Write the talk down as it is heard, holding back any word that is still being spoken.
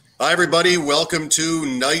Hi, everybody. Welcome to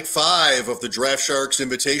Night 5 of the Draft Sharks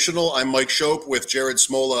Invitational. I'm Mike Shope with Jared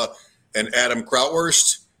Smola and Adam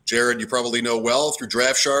Krautwurst. Jared, you probably know well through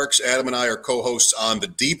Draft Sharks. Adam and I are co-hosts on The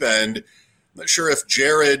Deep End. I'm not sure if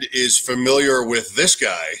Jared is familiar with this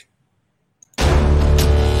guy.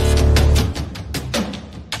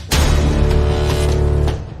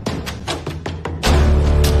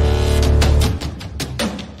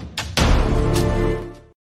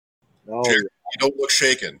 No. Jared, you don't look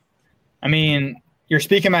shaken. I mean, you're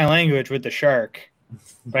speaking my language with the shark,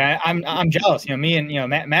 but I'm jealous. Me and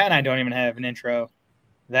Matt and I don't even have an intro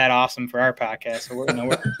that awesome for our podcast. So we're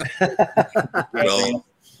Well,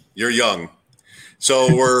 you're young.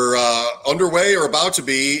 So we're underway or about to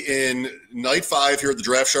be in Night 5 here at the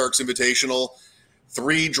Draft Sharks Invitational.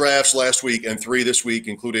 3 drafts last week and 3 this week,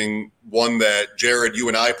 including one that Jared, you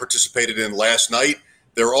and I participated in last night.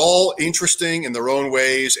 They're all interesting in their own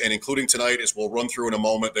ways, and including tonight, as we'll run through in a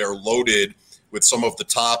moment, they're loaded with some of the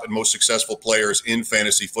top and most successful players in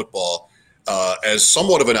fantasy football. As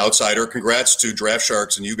somewhat of an outsider, congrats to Draft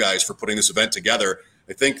Sharks and you guys for putting this event together.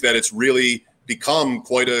 I think that it's really become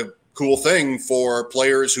quite a cool thing for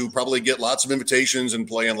players who probably get lots of invitations and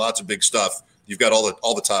play in lots of big stuff. You've got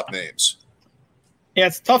all the top names. Yeah,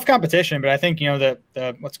 it's tough competition, but I think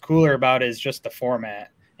the what's cooler about it is just the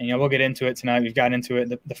format. And we'll get into it tonight. We've gotten into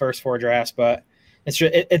it the first 4 drafts, but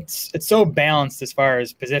it's so balanced as far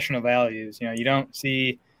as positional values. You don't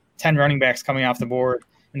see 10 running backs coming off the board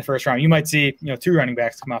in the first round. You might see 2 running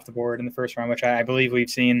backs come off the board in the first round, which I believe we've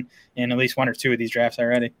seen in at least 1 or 2 of these drafts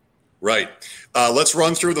already. Right. Let's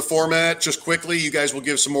run through the format just quickly. You guys will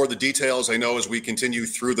give some more of the details, I know, as we continue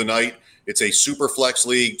through the night. It's a super flex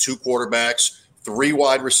league, 2 quarterbacks, 3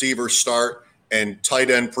 wide receivers start, and tight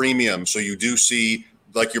end premium. So you do see,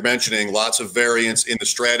 like you're mentioning, lots of variance in the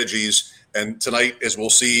strategies. And tonight, as we'll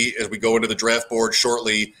see as we go into the draft board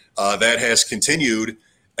shortly, that has continued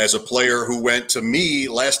as a player who went to me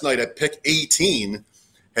last night at pick 18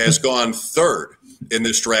 has gone 3rd in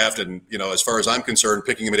this draft. And, as far as I'm concerned,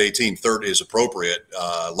 picking him at 18, 3rd is appropriate.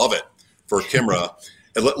 Love it for Kimra.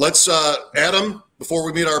 And let's, Adam, before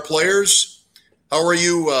we meet our players, how are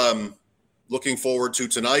you looking forward to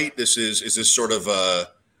tonight? Is this sort of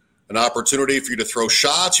an opportunity for you to throw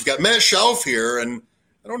shots? You've got Matt Schauf here, and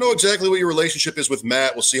I don't know exactly what your relationship is with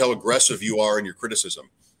Matt. We'll see how aggressive you are in your criticism.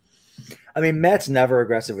 I mean, Matt's never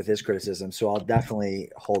aggressive with his criticism, so I'll definitely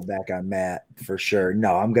hold back on Matt for sure.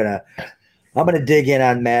 No, I'm gonna dig in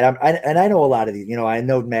on Matt. I know a lot of these. I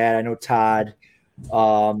know Matt. I know Todd.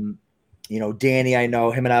 Danny. I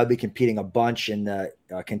know him, and I will be competing a bunch in the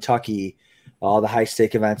Kentucky, all the high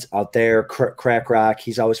stake events out there. Crack Rock.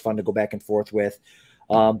 He's always fun to go back and forth with.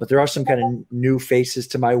 But there are some kind of new faces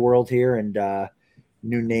to my world here and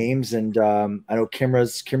new names. And I know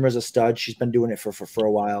Kimra's a stud. She's been doing it for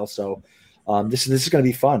a while. So this is going to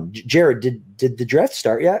be fun. Jared, did the draft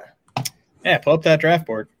start yet? Yeah, pull up that draft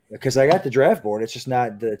board. Because I got the draft board. It's just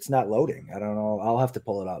it's not loading. I don't know. I'll have to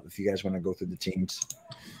pull it up if you guys want to go through the teams.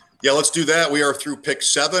 Yeah, let's do that. We are through pick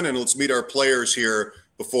 7, and let's meet our players here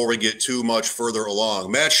before we get too much further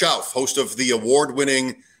along. Matt Schauf, host of the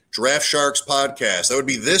award-winning Draft Sharks podcast. That would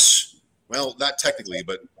be not technically,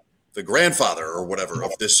 but the grandfather or whatever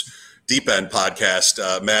of this Deep End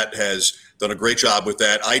podcast. Matt has done a great job with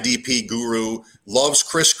that. IDP guru, loves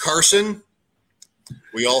Chris Carson.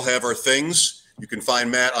 We all have our things. You can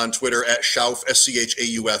find Matt on Twitter at Schauf,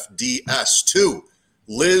 SCHAUFDS. 2,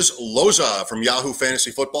 Liz Loza from Yahoo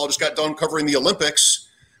Fantasy Football just got done covering the Olympics,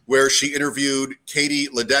 where she interviewed Katie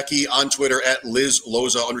Ledecky on Twitter at Liz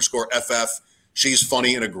Loza _FF. She's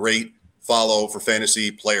funny and a great follow for fantasy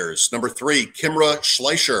players. Number 3, Kimra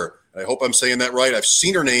Schleicher. I hope I'm saying that right. I've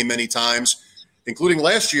seen her name many times, including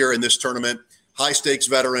last year in this tournament. High-stakes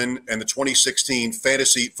veteran and the 2016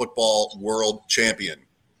 Fantasy Football World Champion.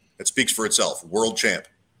 That speaks for itself. World champ.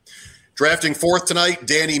 Drafting 4th tonight,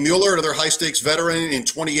 Danny Mueller, another high-stakes veteran. In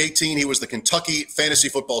 2018, he was the Kentucky Fantasy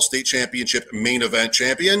Football State Championship main event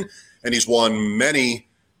champion, and he's won many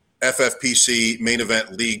FFPC main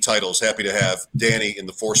event league titles. Happy to have Danny in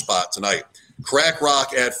the 4 spot tonight. Crack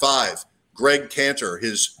Rock at 5. Greg Cantor.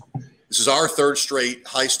 This is our 3rd straight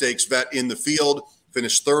high-stakes vet in the field.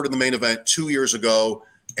 Finished 3rd in the main event 2 years ago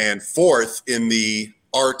and 4th in the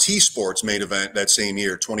RT Sports main event that same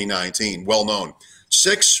year, 2019. Well known.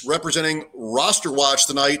 6, representing Roster Watch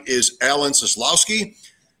tonight, is Alan Soslowski.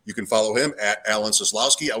 You can follow him at Alan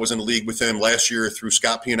Soslowski. I was in a league with him last year through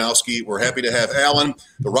Scott Pianowski. We're happy to have Alan.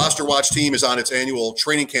 The Roster Watch team is on its annual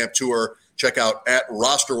training camp tour. Check out at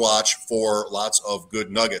Roster Watch for lots of good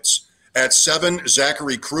nuggets. At 7,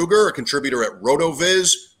 Zachary Kruger, a contributor at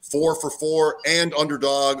RotoViz, 4 for 4 and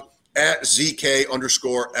Underdog. at ZK_FFB.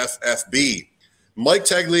 Mike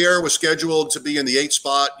Tagliere was scheduled to be in the 8th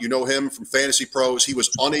spot. You know him from Fantasy Pros. He was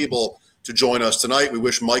unable to join us tonight. We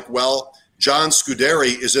wish Mike well. John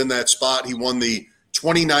Scuderi is in that spot. He won the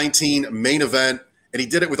 2019 main event, and he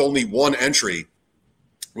did it with only one entry,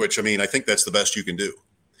 which, I mean, I think that's the best you can do.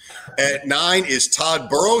 At 9 is Todd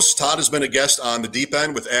Burrows. Todd has been a guest on the Deep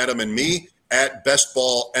End with Adam and me at Best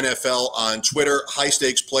Ball NFL on Twitter,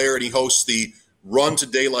 high-stakes player, and he hosts the Run to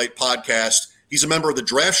Daylight podcast. He's a member of the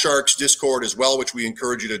Draft Sharks Discord as well, which we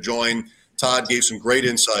encourage you to join. Todd gave some great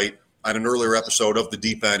insight on an earlier episode of the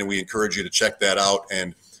Deep End, and we encourage you to check that out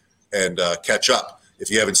and catch up if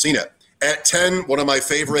you haven't seen it. At 10, one of my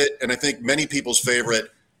favorite, and I think many people's favorite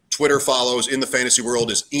Twitter follows in the fantasy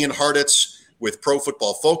world is Ian Hartitz with Pro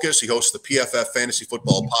Football Focus. He hosts the PFF Fantasy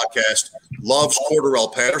Football Podcast, loves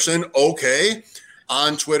Cordarrelle Patterson. Okay.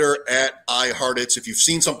 On Twitter at iHartitz. If you've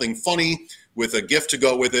seen something funny with a gift to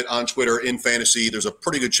go with it on Twitter in fantasy, there's a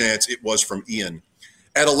pretty good chance it was from Ian.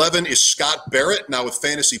 At 11 is Scott Barrett, now with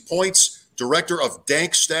Fantasy Points, director of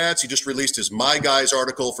Dank Stats. He just released his My Guys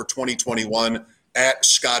article for 2021 at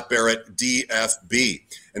Scott Barrett DFB.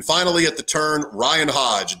 And finally, at the turn, Ryan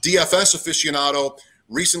Hodge, DFS aficionado,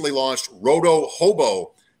 recently launched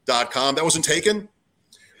rotohobo.com. That wasn't taken?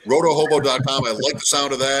 rotohobo.com. I like the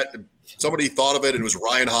sound of that. Somebody thought of it. It was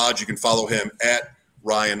Ryan Hodge. You can follow him at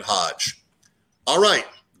Ryan Hodge. All right.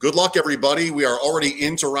 Good luck, everybody. We are already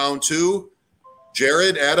into round 2.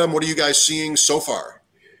 Jared, Adam, what are you guys seeing so far?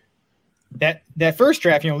 That first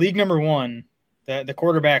draft, league number 1, the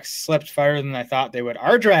quarterbacks slept farther than I thought they would.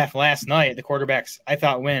 Our draft last night, the quarterbacks I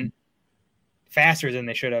thought went faster than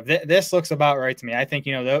they should have. This looks about right to me. I think,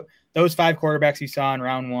 those 5 quarterbacks you saw in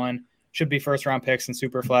round 1 should be first-round picks in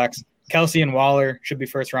Superflex. Kelsey and Waller should be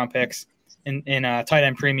first-round picks in tight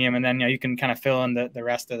end premium, and then you can kind of fill in the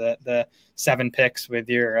rest of the 7 picks with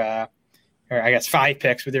your, or I guess 5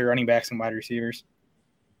 picks with your running backs and wide receivers.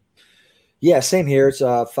 Yeah, same here. It's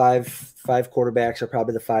 5 quarterbacks are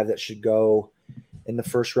probably the 5 that should go in the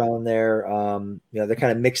first round there. They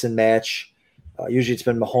kind of mix and match. Usually it's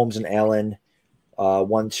been Mahomes and Allen.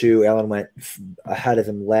 1-2. Allen went ahead of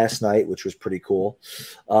him last night, which was pretty cool.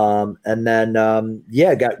 And then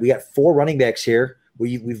we got 4 running backs here.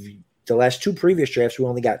 We've the last 2 previous drafts we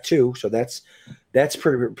only got 2, so that's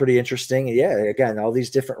pretty interesting. Yeah, again, all these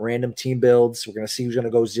different random team builds. We're gonna see who's gonna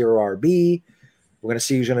go 0 RB. We're gonna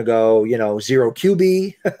see who's gonna go 0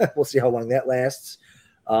 QB. We'll see how long that lasts.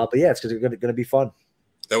 But yeah, it's gonna be fun.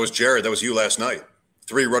 That was Jared. That was you last night.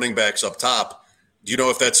 3 running backs up top. Do you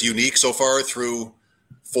know if that's unique so far through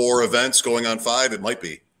 4 events going on 5? It might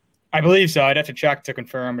be. I believe so. I'd have to check to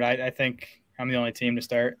confirm, but I think I'm the only team to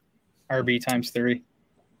start RB times 3.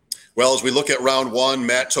 Well, as we look at round 1,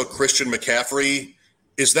 Matt took Christian McCaffrey.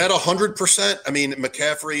 Is that 100%? I mean,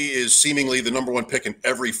 McCaffrey is seemingly the number 1 pick in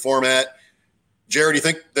every format. Jared, do you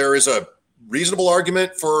think there is a reasonable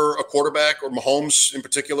argument for a quarterback or Mahomes in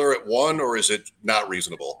particular at 1, or is it not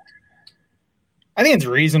reasonable? I think it's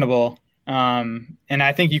reasonable. And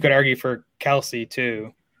I think you could argue for Kelsey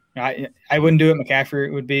too. I wouldn't do it.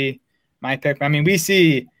 McCaffrey would be my pick. I mean, we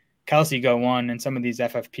see Kelsey go 1 in some of these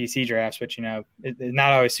FFPC drafts, which, it's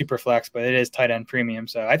not always super flex, but it is tight end premium.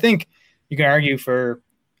 So I think you can argue for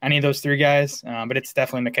any of those 3 guys, but it's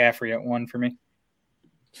definitely McCaffrey at 1 for me.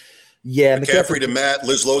 Yeah. McCaffrey to Matt.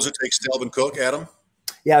 Liz Loza takes Dalvin Cook. Adam?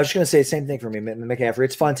 Yeah, I was just going to say the same thing for me. McCaffrey.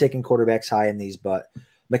 It's fun taking quarterbacks high in these, but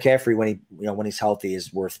McCaffrey, when he's healthy,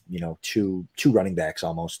 is worth, 2 running backs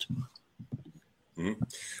almost.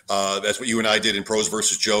 Mm-hmm. That's what you and I did in Pros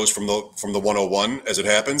versus Joes from the 101 as it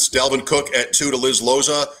happens. Dalvin Cook at 2 to Liz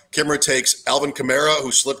Loza. Kimmer takes Alvin Kamara,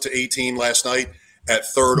 who slipped to 18 last night, at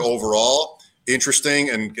 3rd overall. Interesting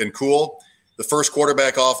and cool. The first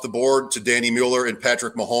quarterback off the board to Danny Mueller and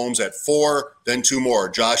Patrick Mahomes at 4. Then 2 more,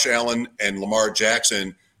 Josh Allen and Lamar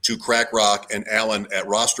Jackson to Crack Rock and Allen at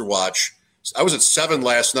Roster Watch. I was at 7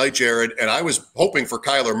 last night, Jared, and I was hoping for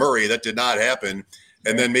Kyler Murray. That did not happen.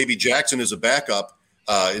 And then maybe Jackson is a backup.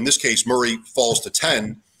 In this case, Murray falls to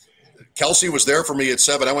 10. Kelsey was there for me at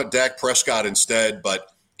 7. I went Dak Prescott instead,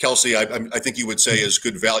 but Kelsey, I think you would say is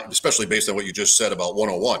good value, especially based on what you just said about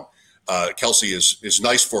 101. Kelsey is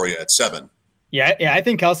nice for you at 7. Yeah, I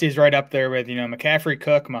think Kelsey is right up there with, McCaffrey,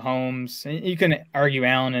 Cook, Mahomes. You can argue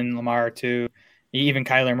Allen and Lamar too, even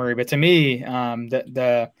Kyler Murray. But to me,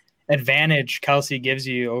 the advantage Kelsey gives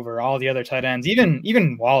you over all the other tight ends,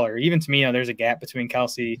 even Waller. Even to me, there's a gap between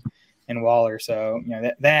Kelsey and Waller. So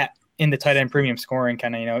that in the tight end premium scoring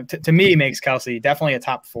kind of to me makes Kelsey definitely a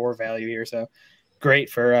top 4 value here. So great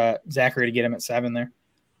for Zachary to get him at 7 there.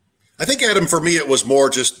 I think, Adam, for me, it was more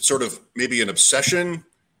just sort of maybe an obsession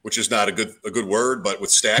which is not a good word, but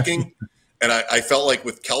with stacking. And I felt like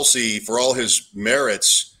with Kelce, for all his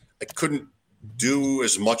merits, I couldn't do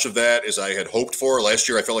as much of that as I had hoped for. Last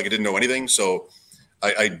year, I felt like I didn't know anything. So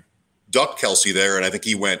I ducked Kelce there, and I think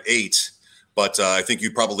he went 8. But I think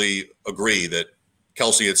you'd probably agree that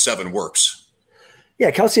Kelce at 7 works. Yeah,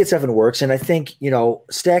 Kelce at 7 works. And I think,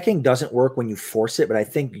 stacking doesn't work when you force it. But I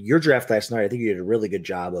think your draft last night, I think you did a really good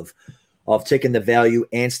job of taking the value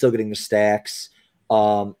and still getting the stacks.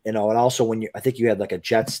 And also I think you had like a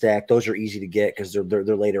jet stack. Those are easy to get because they're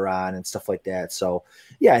later on and stuff like that. So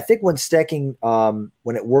yeah, I think when stacking,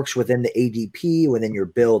 when it works within the ADP, within your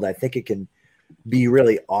build, I think it can be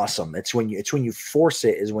really awesome. It's when you force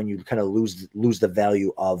it is when you kind of lose the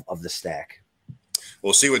value of the stack.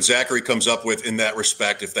 We'll see what Zachary comes up with in that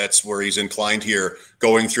respect, if that's where he's inclined here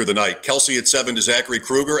going through the night. Kelce at 7 to Zachary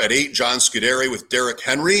Kruger. At 8, John Scuderi with Derrick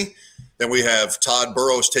Henry. Then we have Todd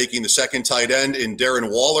Burrows taking the second tight end in Darren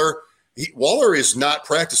Waller. Waller is not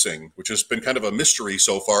practicing, which has been kind of a mystery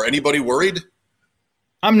so far. Anybody worried?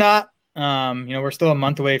 I'm not. We're still a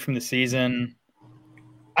month away from the season.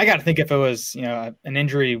 I got to think if it was, an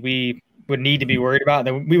injury we would need to be worried about,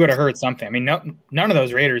 then we would have heard something. I mean, none of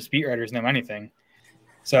those Raiders beat writers know anything.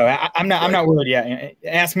 So I'm not worried yet.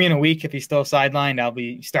 Ask me in a week if he's still sidelined, I'll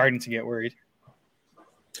be starting to get worried.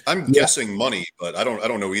 I'm guessing money, but I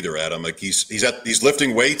don't know either, Adam. Like he's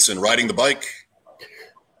lifting weights and riding the bike.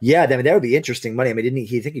 Yeah, I mean that would be interesting money. I mean, didn't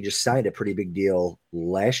he think he just signed a pretty big deal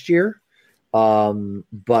last year?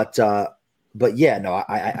 But yeah, no,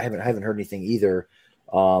 I haven't heard anything either.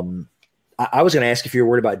 I was going to ask if you were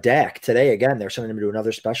worried about Dak today. Again, they're sending him to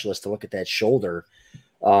another specialist to look at that shoulder.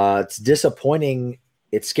 It's disappointing.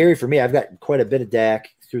 It's scary for me. I've got quite a bit of Dak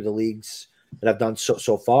through the leagues that I've done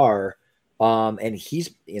so far. And he's,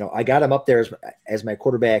 I got him up there as my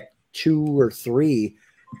quarterback 2 or 3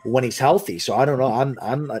 when he's healthy. So I don't know.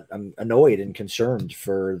 I'm annoyed and concerned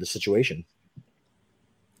for the situation.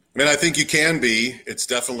 I mean, I think you can be. It's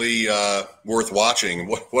definitely worth watching.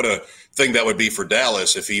 What a thing that would be for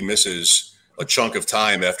Dallas if he misses a chunk of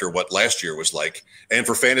time after what last year was like. And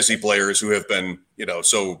for fantasy players who have been,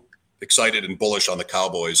 so excited and bullish on the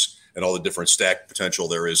Cowboys and all the different stack potential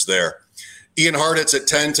there is there. Ian Hartitz at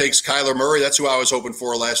 10 takes Kyler Murray. That's who I was hoping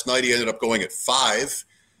for last night. He ended up going at 5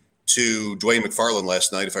 to Dwayne McFarland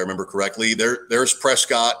last night, if I remember correctly. There's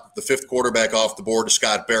Prescott, the 5th quarterback off the board to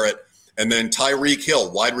Scott Barrett. And then Tyreek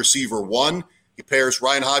Hill, wide receiver 1.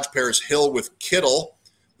 Ryan Hodge pairs Hill with Kittle,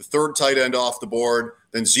 the 3rd tight end off the board.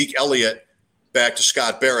 Then Zeke Elliott back to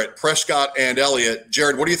Scott Barrett. Prescott and Elliott.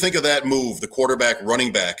 Jared, what do you think of that move, the quarterback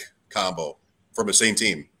running back combo from the same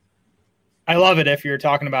team? I love it if you're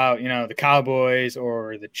talking about, the Cowboys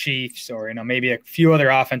or the Chiefs or, maybe a few other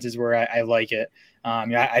offenses where I like it.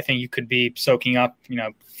 I think you could be soaking up,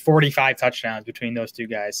 45 touchdowns between those two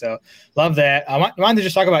guys. So love that. I wanted to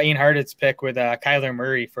just talk about Ian Hartitz's pick with Kyler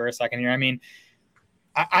Murray for a second here. I mean,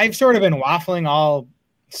 I've sort of been waffling all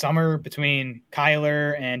summer between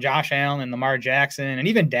Kyler and Josh Allen and Lamar Jackson and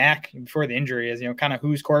even Dak before the injury is, kind of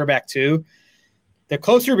who's quarterback 2. The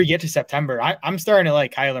closer we get to September, I'm starting to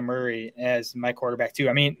like Kyler Murray as my quarterback 2.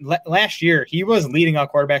 I mean, last year he was leading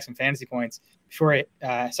out quarterbacks in fantasy points before he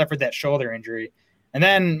suffered that shoulder injury. And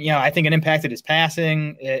then, I think it impacted his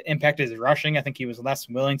passing. It impacted his rushing. I think he was less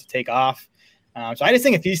willing to take off. So I just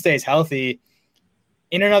think if he stays healthy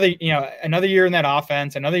in another year in that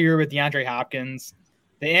offense, another year with DeAndre Hopkins,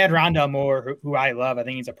 they add Rondale Moore, who I love. I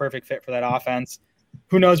think he's a perfect fit for that offense.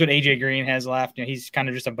 Who knows what AJ Green has left? He's kind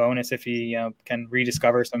of just a bonus if he can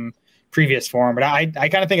rediscover some previous form. But I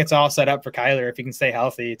kind of think it's all set up for Kyler if he can stay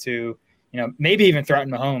healthy to, maybe even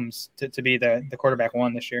threaten Mahomes to be the quarterback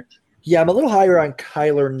 1 this year. Yeah, I'm a little higher on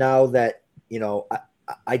Kyler now that,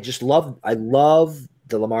 I love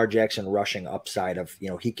the Lamar Jackson rushing upside of,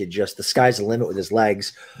 he could just, the sky's the limit with his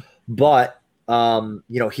legs. But,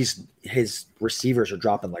 his receivers are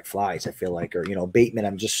dropping like flies, I feel like, or, Bateman,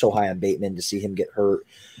 I'm just so high on Bateman to see him get hurt,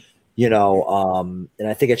 and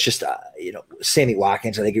I think it's just, Sammy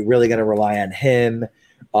Watkins, I think you're really going to rely on him.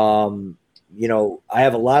 I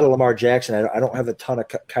have a lot of Lamar Jackson. I don't have a ton of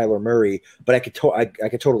Kyler Murray, but I could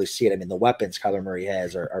totally see it. I mean, the weapons Kyler Murray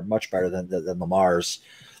has are much better than Lamar's.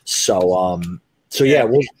 So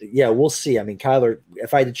we'll see. I mean, Kyler,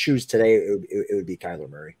 if I had to choose today, it would be Kyler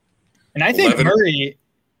Murray. And I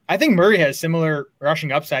think Murray has similar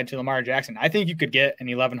rushing upside to Lamar Jackson. I think you could get an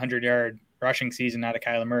 1,100-yard rushing season out of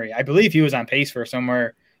Kyler Murray. I believe he was on pace for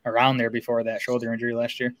somewhere around there before that shoulder injury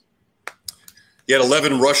last year. He had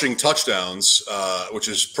 11 rushing touchdowns, which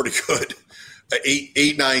is pretty good.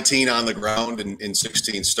 819 on the ground in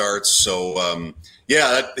 16 starts. So,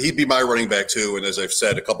 he'd be my running back too. And as I've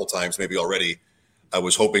said a couple times maybe already, I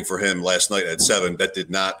was hoping for him last night at 7. That did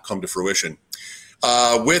not come to fruition.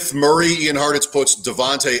 With Murray, Ian Hartitz puts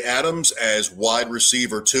Devontae Adams as wide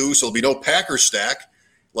receiver 2. So there'll be no Packers stack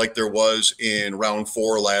like there was in round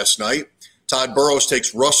 4 last night. Todd Burrows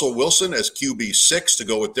takes Russell Wilson as QB 6 to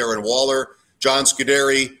go with Darren Waller. John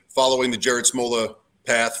Scuderi following the Jared Smola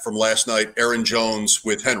path from last night. Aaron Jones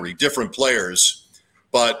with Henry. Different players.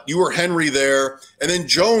 But you were Henry there. And then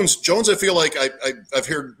Jones, I feel like I've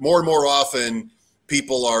heard more and more often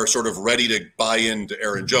people are sort of ready to buy into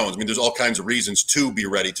Aaron Jones. I mean, there's all kinds of reasons to be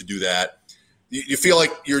ready to do that. You feel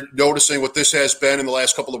like you're noticing what this has been in the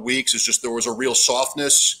last couple of weeks is just there was a real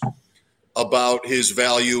softness about his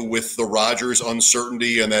value with the Rodgers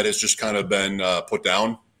uncertainty, and that has just kind of been put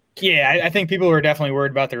down? Yeah, I think people were definitely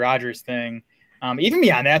worried about the Rodgers thing. Even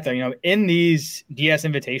beyond that, though, in these DS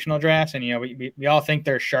Invitational drafts, and, we all think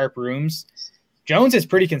they're sharp rooms, Jones has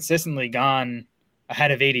pretty consistently gone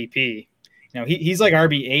ahead of ADP. He's like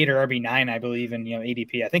RB8 or RB9, I believe, in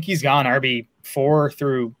ADP. I think he's gone RB4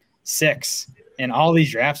 through 6 in all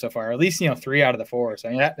these drafts so far, at least 3 out of the 4. So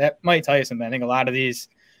that might tell you something. I think a lot of these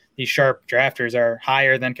sharp drafters are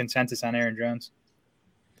higher than consensus on Aaron Jones.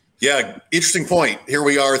 Yeah, interesting point. Here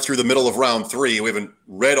we are through the middle of round 3. We haven't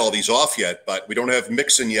read all these off yet, but we don't have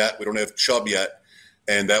Mixon yet. We don't have Chubb yet,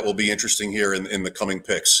 and that will be interesting here in the coming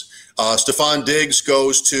picks. Stephon Diggs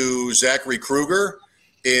goes to Zachary Kruger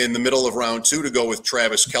in the middle of round 2 to go with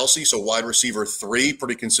Travis Kelce, so wide receiver 3,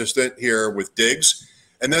 pretty consistent here with Diggs.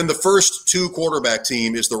 And then the first 2 quarterback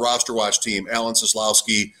team is the roster watch team, Alan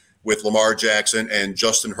Seslowski with Lamar Jackson and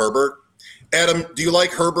Justin Herbert. Adam, do you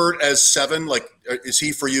like Herbert as 7? Like, is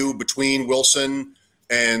he for you between Wilson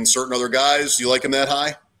and certain other guys? Do you like him that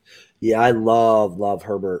high? Yeah, I love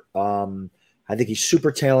Herbert. I think he's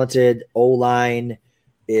super talented. O-line,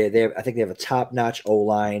 I think they have a top-notch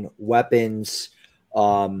O-line, weapons,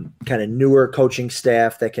 kind of newer coaching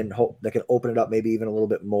staff that can open it up maybe even a little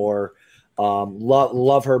bit more.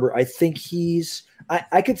 Love Herbert. I think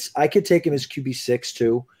I could take him as QB6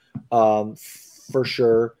 too, for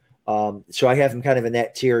sure. So I have him kind of in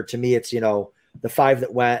that tier. To me, it's the 5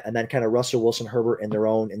 that went, and then kind of Russell Wilson, Herbert in their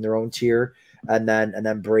own tier, and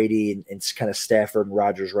then Brady and kind of Stafford and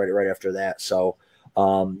Rodgers right after that. So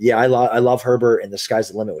I love Herbert, and the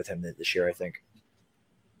sky's the limit with him this year, I think.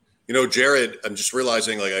 Jared, I'm just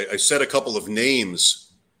realizing, like, I said a couple of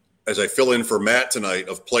names as I fill in for Matt tonight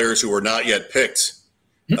of players who are not yet picked.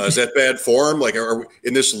 Is that bad form? Like, are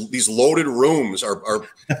in these loaded rooms, are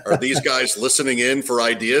these guys listening in for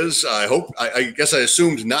ideas? I guess I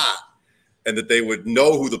assumed not, and that they would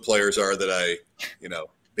know who the players are that I,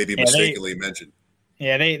 maybe mistakenly mentioned.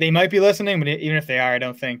 Yeah, they might be listening, but even if they are, I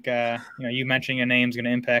don't think you mentioning a name is going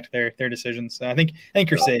to impact their decisions. So I think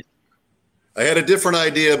you're safe. I had a different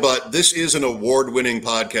idea, but this is an award-winning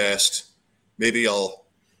podcast. Maybe I'll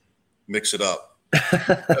mix it up.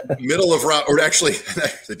 Middle of round, or actually,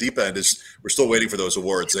 the deep end is. We're still waiting for those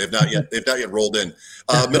awards. They've not yet rolled in.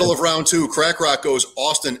 Middle of round 2, Crack Rock goes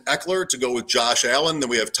Austin Eckler to go with Josh Allen. Then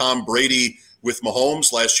we have Tom Brady with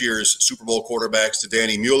Mahomes, last year's Super Bowl quarterbacks, to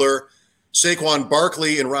Danny Mueller. Saquon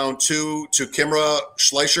Barkley in round 2 to Kimra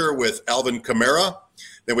Schleicher with Alvin Kamara.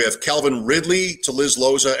 Then we have Calvin Ridley to Liz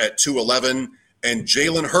Loza at 211, and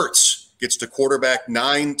Jalen Hurts gets to quarterback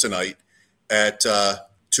 9 tonight at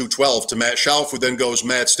 212 to Matt Schauf, who then goes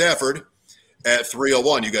Matt Stafford at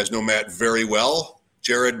 301. You guys know Matt very well.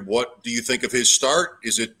 Jared, what do you think of his start?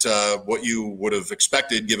 Is it what you would have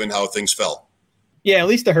expected given how things fell? Yeah, at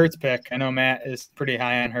least the Hurts pick. I know Matt is pretty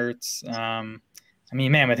high on Hurts.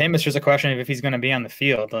 With him, it's just a question of if he's going to be on the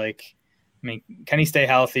field. Can he stay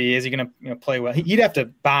healthy? Is he going to play well? He'd have to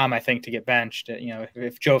bomb, I think, to get benched.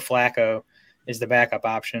 If Joe Flacco is the backup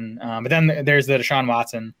option. But then there's the Deshaun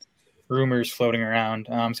Watson rumors floating around.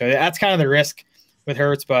 So that's kind of the risk with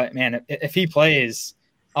Hurts. But, man, if he plays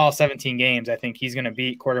all 17 games, I think he's going to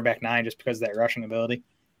beat quarterback 9 just because of that rushing ability.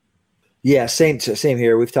 Yeah, same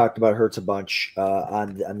here. We've talked about Hurts a bunch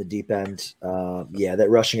on the deep end. That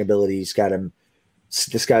rushing ability's got him.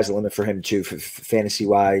 The sky's the limit for him too, fantasy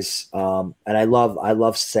wise. And I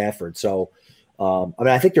love Stafford. So,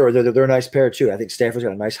 I think they're a nice pair too. I think Stafford's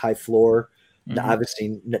got a nice high floor. Mm-hmm.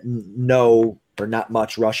 Obviously, no or not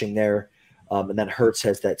much rushing there. And then Hurts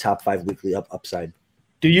has that top 5 weekly upside.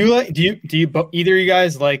 Do you either of you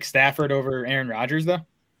guys like Stafford over Aaron Rodgers though?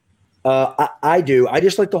 I do. I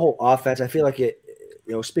just like the whole offense. I feel like it.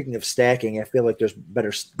 Speaking of stacking, I feel like there's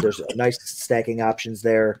nice stacking options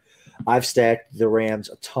there. I've stacked the Rams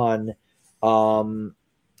a ton. And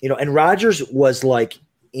Rodgers was like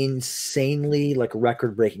insanely like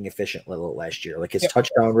record-breaking efficient last year. Like his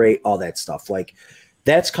touchdown rate, all that stuff. Like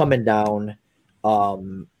that's coming down.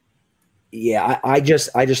 Yeah, I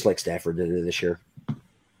just like Stafford this year.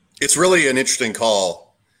 It's really an interesting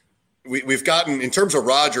call. We've gotten, in terms of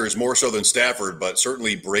Rodgers, more so than Stafford, but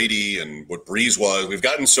certainly Brady and what Breeze was, we've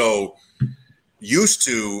gotten so used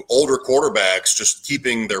to older quarterbacks just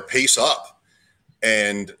keeping their pace up.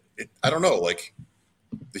 And I don't know, like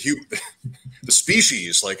the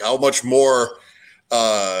species, like how much more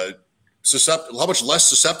susceptible, how much less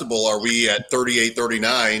susceptible are we at 38,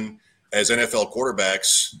 39 as NFL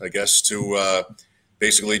quarterbacks, I guess, to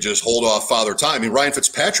basically just hold off Father Time. I mean, Ryan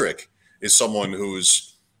Fitzpatrick is someone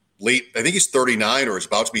who's late. I think he's 39 or is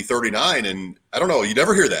about to be 39. And I don't know, you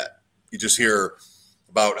never hear that. You just hear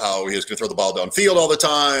about how he's going to throw the ball downfield all the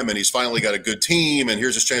time and he's finally got a good team and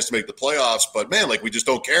here's his chance to make the playoffs. But, man, like we just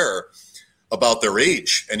don't care about their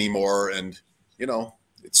age anymore. And, you know,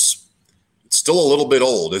 it's still a little bit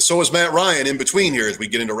old. And so is Matt Ryan in between here as we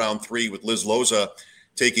get into round 3 with Liz Loza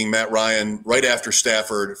taking Matt Ryan right after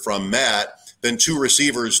Stafford from Matt. Then 2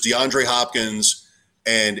 receivers, DeAndre Hopkins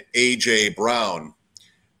and A.J. Brown.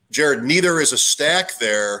 Jared, neither is a stack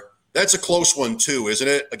there. That's a close one too, isn't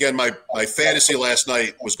it? Again, my fantasy last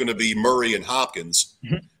night was going to be Murray and Hopkins.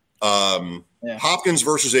 Yeah. Hopkins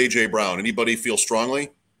versus A.J. Brown. Anybody feel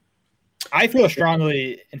strongly? I feel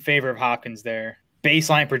strongly in favor of Hopkins there.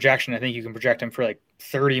 Baseline projection, I think you can project him for like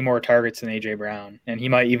 30 more targets than A.J. Brown. And he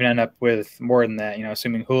might even end up with more than that, you know,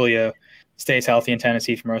 assuming Julio stays healthy in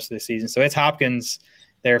Tennessee for most of the season. So it's Hopkins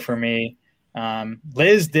there for me.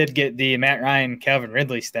 Liz did get the Matt Ryan, Calvin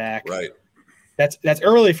Ridley stack. Right. That's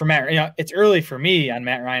early for Matt. You know, it's early for me on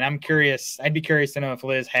Matt Ryan. I'm curious. I'd be curious to know if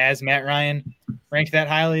Liz has Matt Ryan ranked that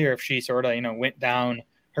highly or if she sort of, you know, went down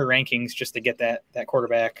her rankings just to get that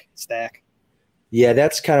quarterback stack. Yeah,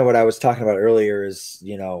 that's kind of what I was talking about earlier is,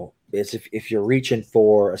 you know, is if you're reaching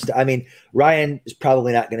for I mean, Ryan is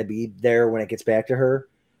probably not going to be there when it gets back to her.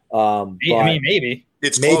 I mean, maybe.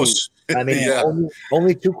 It's close. I mean, yeah.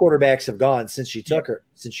 only 2 quarterbacks have gone since she took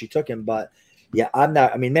him. But yeah, I'm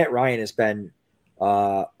not. I mean, Matt Ryan has been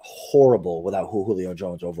horrible without Julio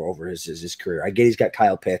Jones over his career. I get he's got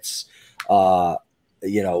Kyle Pitts,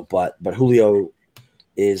 you know, but Julio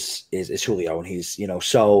is Julio, and he's, you know,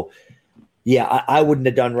 so yeah, I wouldn't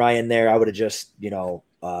have done Ryan there. I would have just, you know,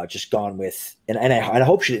 just gone with, and I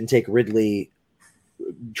hope she didn't take Ridley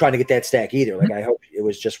trying to get that stack either. Like, I hope it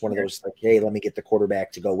was just one of those, like, hey, let me get the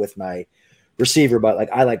quarterback to go with my receiver. But like,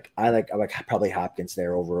 I like probably Hopkins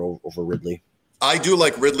there over Ridley. I do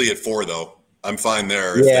like Ridley at 4 though. I'm fine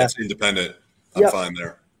there. If that's independent, I'm fine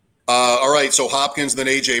there. All right. So Hopkins, then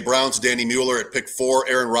A.J. Brown to Danny Mueller at pick 4.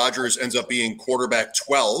 Aaron Rodgers ends up being quarterback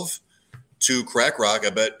 12 to Crack Rock. I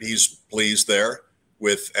bet he's pleased there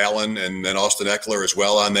with Allen and then Austin Eckler as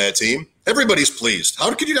well on that team. Everybody's pleased.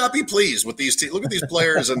 How could you not be pleased with these teams? Look at these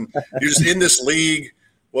players, and you're just in this league.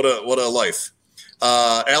 What a life.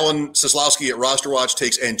 Alan Seslowski at Roster Watch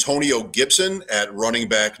takes Antonio Gibson at running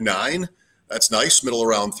back 9. That's nice, middle of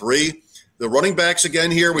round 3. The running backs again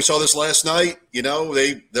here, we saw this last night, you know,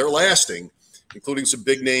 they're lasting, including some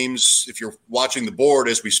big names. If you're watching the board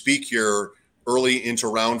as we speak here early into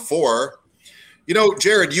round 4, you know,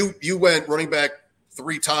 Jared, you went running back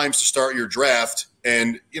 3 times to start your draft.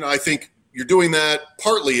 And, you know, I think you're doing that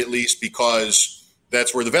partly at least because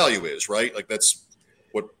that's where the value is, right? Like that's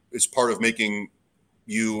what is part of making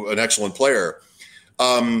you an excellent player.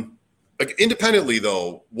 Like independently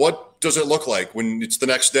though, what does it look like when it's the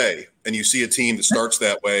next day and you see a team that starts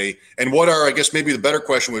that way? And what are, I guess maybe the better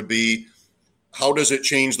question would be, how does it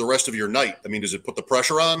change the rest of your night? I mean, does it put the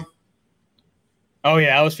pressure on? Oh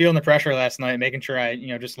yeah, I was feeling the pressure last night, making sure I, you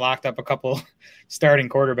know, just locked up a couple starting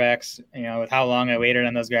quarterbacks, you know, with how long I waited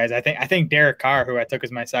on those guys. I think Derek Carr, who I took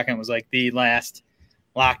as my second, was like the last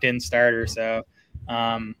locked in starter. So,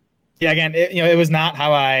 yeah, again, it was not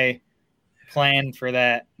how I planned for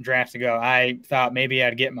that draft to go. I thought maybe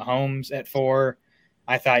I'd get Mahomes at 4.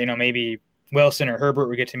 I thought, you know, maybe Wilson or Herbert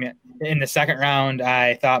would get to me in the second round.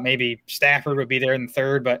 I thought maybe Stafford would be there in the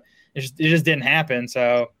 3rd, but it just didn't happen.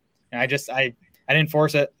 So I didn't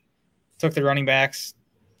force it. Took the running backs.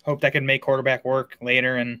 Hoped I could make quarterback work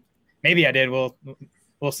later, and maybe I did. We'll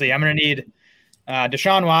see. I'm going to need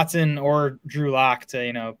Deshaun Watson or Drew Lock to,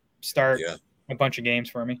 you know, start a bunch of games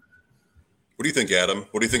for me. What do you think, Adam?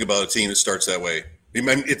 What do you think about a team that starts that way?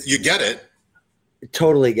 You get it.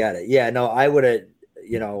 Totally get it. Yeah, no, I would have,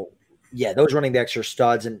 you know, yeah, those running backs are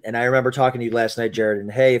studs. And I remember talking to you last night, Jared,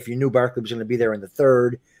 and hey, if you knew Barkley was going to be there in the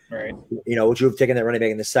 3rd, right, you know, would you have taken that running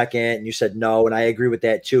back in the 2nd? And you said no, and I agree with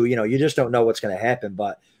that too. You know, you just don't know what's going to happen,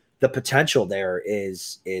 but the potential there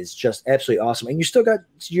is just absolutely awesome. And you still got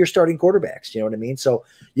your starting quarterbacks, you know what I mean? So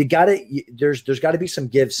you got to, there's got to be some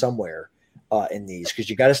give somewhere. in these, because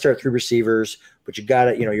you got to start 3 receivers, but you got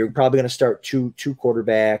to, you're probably going to start two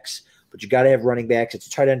quarterbacks, but you got to have running backs. It's a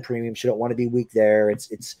tight end premium, so you don't want to be weak there.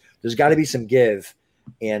 There's got to be some give.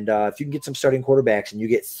 And if you can get some starting quarterbacks and you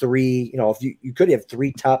get 3, if you could have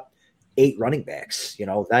 3 top 8 running backs,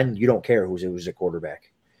 then you don't care who's a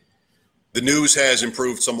quarterback. The news has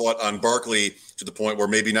improved somewhat on Barkley to the point where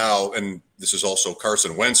maybe now, and this is also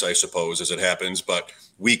Carson Wentz, I suppose, as it happens, but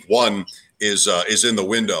week 1 is in the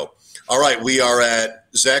window. All right, we are at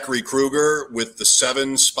Zachary Kruger with the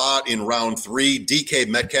 7 spot in round 3. DK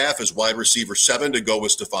Metcalf is wide receiver 7 to go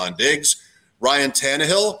with Stephon Diggs. Ryan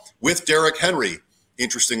Tannehill with Derrick Henry,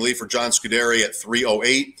 interestingly, for John Scuderi at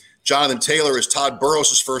 308. Jonathan Taylor is Todd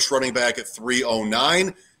Burrows' first running back at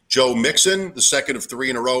 309. Joe Mixon, the second of 3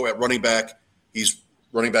 in a row at running back. He's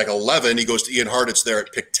running back 11. He goes to Ian Hartitz there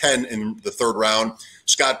at pick 10 in the 3rd round.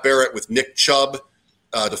 Scott Barrett with Nick Chubb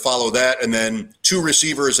to follow that. And then 2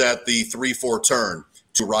 receivers at the 3-4 turn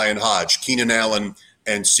to Ryan Hodge, Keenan Allen,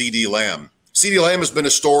 and CeeDee Lamb. CeeDee Lamb has been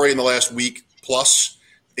a story in the last week plus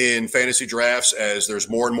in fantasy drafts as there's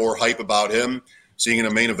more and more hype about him. Seeing in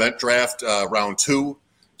a main event draft, round 2,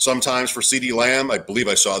 sometimes for CeeDee Lamb. I believe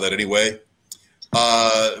I saw that anyway.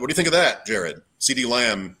 What do you think of that, Jared? CeeDee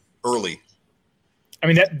Lamb early. I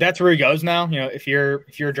mean, that's where he goes now. If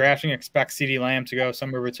you're drafting, expect CeeDee Lamb to go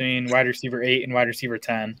somewhere between wide receiver 8 and wide receiver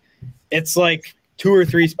 10. It's like 2 or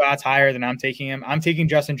 3 spots higher than I'm taking him. I'm taking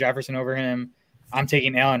Justin Jefferson over him. I'm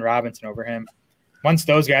taking Allen Robinson over him. Once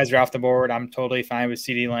those guys are off the board, I'm totally fine with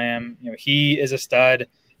CeeDee Lamb. He is a stud.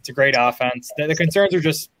 It's a great offense. The concerns are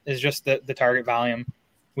just the target volume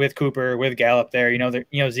with Cooper, with Gallup there.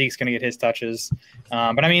 Zeke's going to get his touches.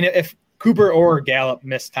 But I mean, if Cooper or Gallup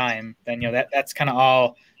miss time, then that's kind of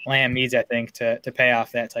all Lamb needs, I think, to pay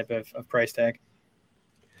off that type of price tag.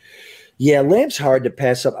 Yeah, Lamb's hard to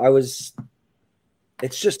pass up.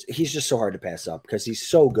 He's just so hard to pass up because he's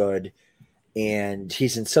so good and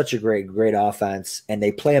he's in such a great offense, and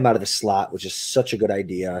they play him out of the slot, which is such a good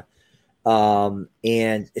idea.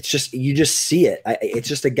 And it's just, you just see it. It's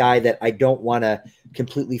just a guy that I don't want to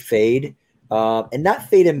completely fade. And not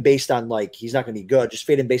fade him based on like he's not going to be good, just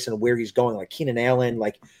fade him based on where he's going. Like Keenan Allen,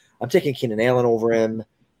 like I'm taking Keenan Allen over him.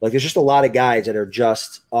 Like there's just a lot of guys that are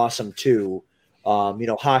just awesome too.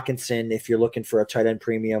 Hawkinson, if you're looking for a tight end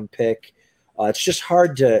premium pick, it's just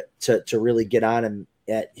hard to really get on him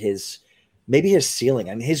at his ceiling.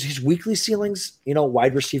 I mean, his weekly ceilings,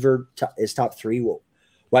 wide receiver is top 3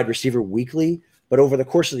 wide receiver weekly, but over the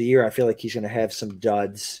course of the year, I feel like he's going to have some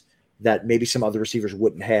duds that maybe some other receivers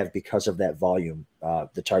wouldn't have because of that volume,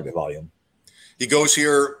 the target volume. He goes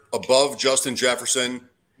here above Justin Jefferson,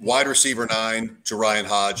 wide receiver 9 to Ryan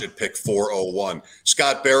Hodge at pick 401.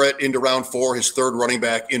 Scott Barrett into round 4, his 3rd running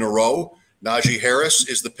back in a row. Najee Harris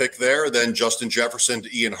is the pick there. Then Justin Jefferson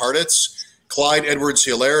to Ian Hartitz. Clyde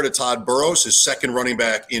Edwards-Helaire to Todd Burrows, his 2nd running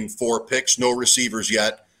back in 4 picks. No receivers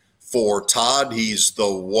yet for Todd. He's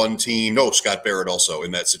the one team. No, Scott Barrett also in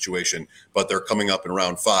that situation, but they're coming up in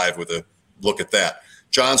round 5 with a look at that.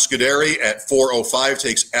 John Scuderi at 405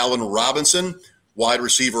 takes Allen Robinson, wide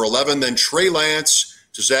receiver 11. Then Trey Lance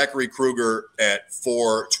to Zachary Kruger at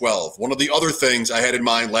 412. One of the other things I had in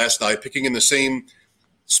mind last night, picking in the same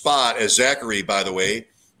spot as Zachary, by the way,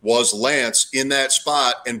 was Lance in that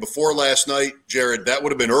spot. And before last night, Jared, that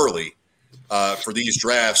would have been early for these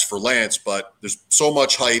drafts for Lance, but there's so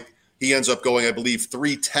much hype. He ends up going, I believe,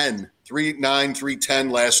 310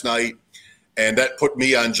 last night. And that put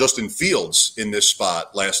me on Justin Fields in this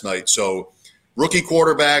spot last night. So rookie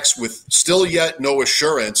quarterbacks with still yet no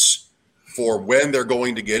assurance for when they're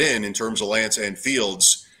going to get in terms of Lance and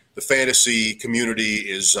Fields, the fantasy community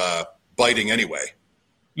is biting anyway.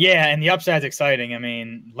 Yeah, and the upside's exciting. I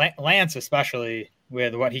mean, Lance especially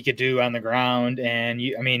with what he could do on the ground. And,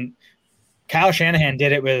 Kyle Shanahan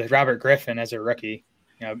did it with Robert Griffin as a rookie.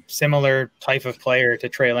 Similar type of player to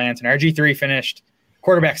Trey Lance. And RG3 finished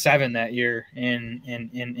quarterback 7 that year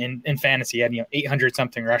in fantasy. He had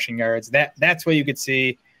 800-something rushing yards. That's what you could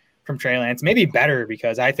see from Trey Lance. Maybe better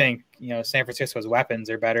because I think San Francisco's weapons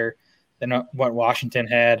are better than what Washington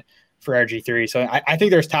had for RG3. So I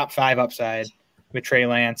think there's top 5 upside with Trey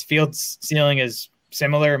Lance. Fields' ceiling is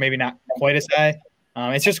similar, maybe not quite as high.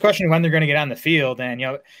 It's just a question of when they're going to get on the field. And,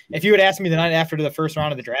 if you had asked me the night after the first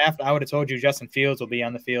round of the draft, I would have told you Justin Fields will be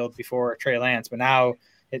on the field before Trey Lance. But now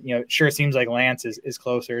it sure seems like Lance is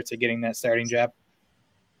closer to getting that starting job.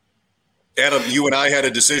 Adam, you and I had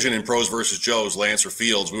a decision in Pros versus Joes, Lance or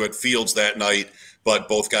Fields. We went Fields that night, but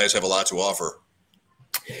both guys have a lot to offer.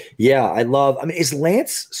 Yeah, is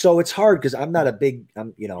Lance, so it's hard because I'm not a big,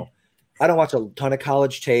 I don't watch a ton of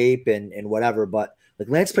college tape and whatever, but like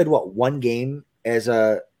Lance played one game as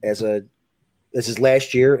a this is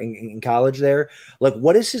last year in college there. Like,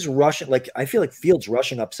 what is his rushing? Like, I feel like Fields'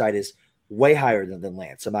 rushing upside is way higher than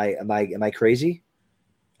Lance. Am I crazy?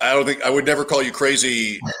 I don't think I would never call you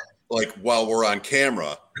crazy like while we're on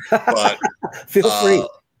camera, but feel free.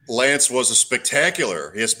 Lance was he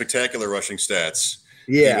has spectacular rushing stats.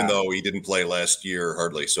 Yeah. Even though he didn't play last year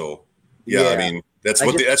hardly. So yeah. I mean, that's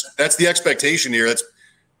the expectation here. That's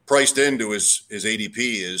priced into his ADP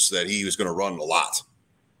is that he was going to run a lot.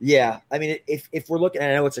 Yeah. I mean, if we're looking,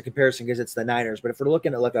 I know it's a comparison because it's the Niners, but if we're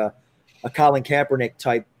looking at like a Colin Kaepernick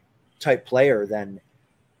type player, then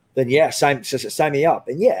yeah, sign me up.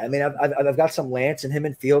 And yeah, I mean, I've got some Lance, and him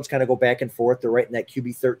and Fields kind of go back and forth. They're right in that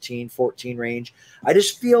QB 13, 14 range. I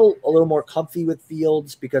just feel a little more comfy with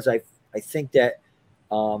Fields because I think that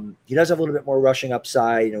he does have a little bit more rushing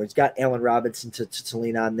upside. You know, he's got Allen Robinson to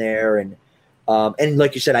lean on there, and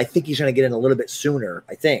like you said, I think he's going to get in a little bit sooner.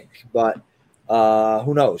 I think, but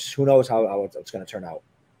who knows? Who knows how it's going to turn out?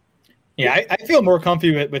 Yeah, I feel more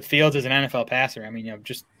comfy with Fields as an NFL passer. I mean, you know,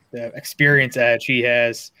 just the experience edge he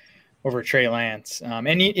has over Trey Lance.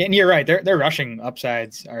 And you're right, their rushing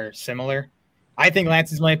upsides are similar. I think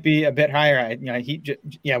Lance's might be a bit higher.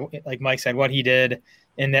 Like Mike said, what he did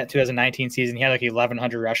in that 2019 season, he had like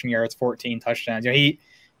 1,100 rushing yards, 14 touchdowns. You know,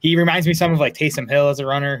 he reminds me some of like Taysom Hill as a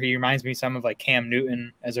runner. He reminds me some of like Cam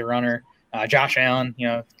Newton as a runner. Josh Allen, you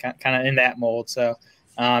know, kind of in that mold. So,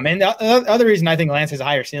 and the other reason I think Lance has a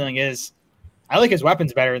higher ceiling is I like his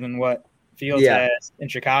weapons better than what Fields has in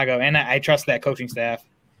Chicago, and I trust that coaching staff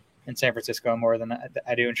in San Francisco more than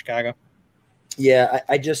I do in Chicago. Yeah,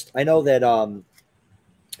 I know that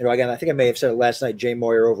you know, again, I think I may have said it last night. Jay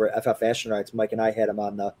Moyer over at FF Astronauts, Mike and I had him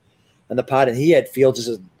on the pod, and he had Fields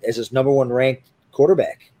as his number one ranked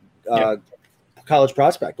quarterback, college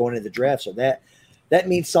prospect going into the draft. So that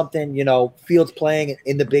means something. You know, Fields playing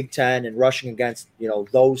in the Big Ten and rushing against, you know,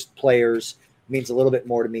 those players means a little bit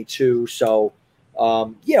more to me too. So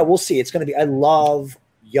yeah, we'll see. It's going to be. I love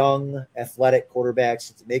young, athletic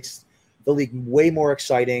quarterbacks. It makes the league way more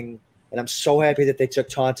exciting. And I'm so happy that they took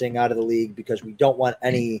taunting out of the league because we don't want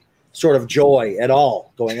any sort of joy at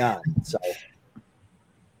all going on. So,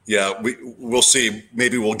 yeah, we'll see.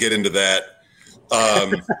 Maybe we'll get into that.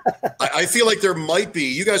 I feel like there might be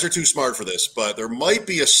 – you guys are too smart for this, but there might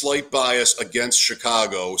be a slight bias against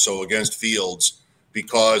Chicago, so against Fields,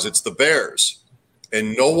 because it's the Bears.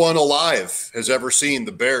 And no one alive has ever seen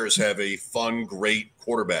the Bears have a fun, great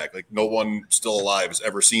quarterback. Like no one still alive has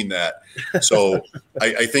ever seen that. So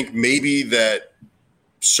I think maybe that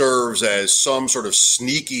serves as some sort of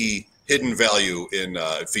sneaky hidden value in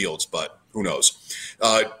Fields, but who knows?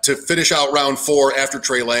 To finish out round 4 after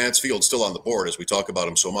Trey Lance, Fields still on the board as we talk about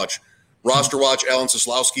him so much. Roster watch, Alan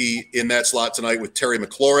Soslowski in that slot tonight with Terry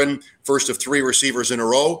McLaurin, first of 3 receivers in a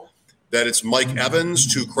row. That it's Mike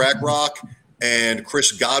Evans to Crack Rock and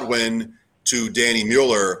Chris Godwin to Danny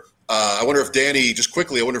Mueller. I wonder if Danny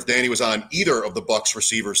was on either of the Bucs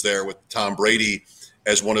receivers there with Tom Brady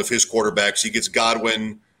as one of his quarterbacks. He gets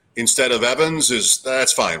Godwin instead of Evans.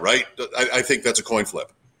 That's fine, right? I think that's a coin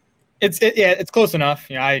flip. It's close enough.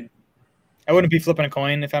 You know, I wouldn't be flipping a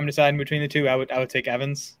coin if I'm deciding between the two. I would take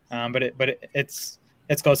Evans, but it's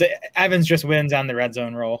close. Evans just wins on the red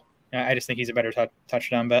zone roll. I just think he's a better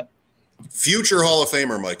touchdown bet. Future Hall of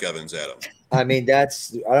Famer Mike Evans, Adam. I mean, I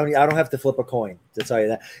don't have to flip a coin to tell you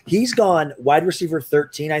that. He's gone wide receiver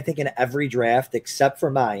 13, I think, in every draft except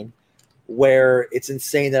for mine, where it's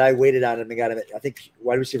insane that I waited on him and got him at, I think,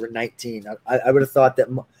 wide receiver 19. I would have thought that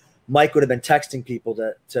Mike would have been texting people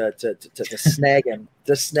to snag him,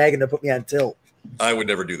 to put me on tilt. I would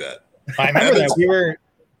never do that. I remember that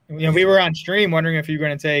we were on stream wondering if you were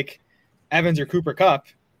going to take Evans or Cooper Kupp.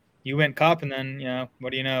 You went Kupp, and then, you know,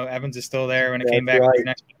 what do you know? Evans is still there when it came back. Right.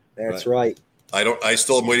 Next year. That's right. I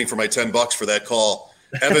still am waiting for my $10 for that call.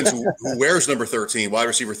 Evans, who wears number 13, wide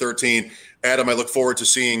receiver 13. Adam, I look forward to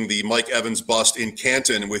seeing the Mike Evans bust in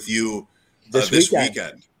Canton with you this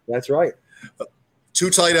weekend. That's right.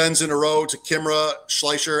 2 tight ends in a row to Kimra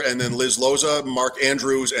Schleicher and then Liz Loza, Mark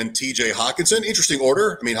Andrews, and TJ Hawkinson. Interesting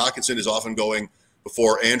order. I mean, Hawkinson is often going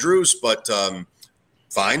before Andrews, but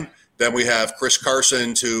fine. Then we have Chris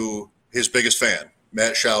Carson to his biggest fan,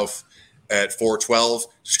 Matt Schauf, at 412.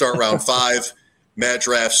 Start round 5. Matt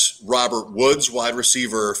drafts Robert Woods, wide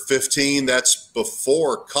receiver 15. That's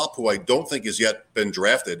before Kupp, who I don't think has yet been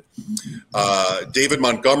drafted. David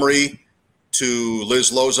Montgomery to Liz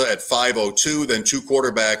Loza at 502. Then 2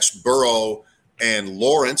 quarterbacks, Burrow and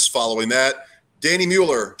Lawrence following that. Danny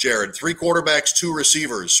Mueller, Jared, 3 quarterbacks, 2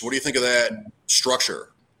 receivers. What do you think of that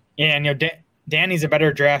structure? Yeah, and Danny's a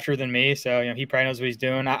better drafter than me, so he probably knows what he's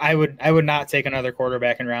doing. I would not take another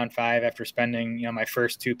quarterback in round 5 after spending my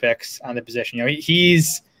first 2 picks on the position.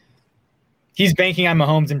 He's banking on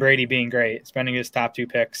Mahomes and Brady being great, spending his top 2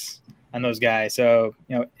 picks on those guys. So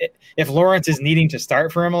if Lawrence is needing to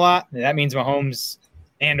start for him a lot, that means Mahomes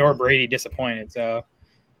and or Brady disappointed. So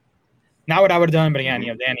not what I would have done, but again,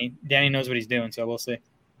 Danny knows what he's doing, so we'll see.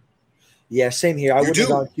 Yeah, same here. I wouldn't have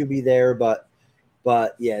gone QB there, but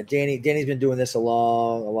yeah, Danny's been doing this a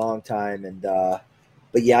long time, and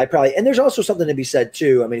but yeah, and there's also something to be said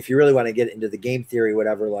too. I mean, if you really want to get into the game theory,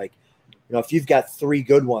 whatever, like if you've got 3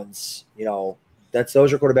 good ones,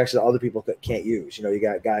 those are quarterbacks that other people can't use. You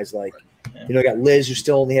got guys like you got Liz who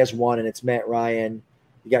still only has 1, and it's Matt Ryan.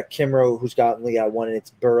 You got Kimro who's only got 1, and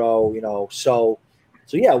it's Burrow. So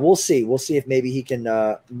yeah, we'll see. We'll see if maybe he can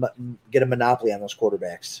get a monopoly on those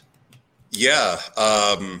quarterbacks. Yeah.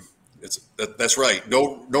 That's right.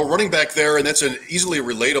 No running back there, and that's an easily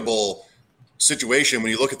relatable situation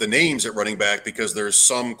when you look at the names at running back, because there's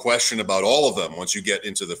some question about all of them once you get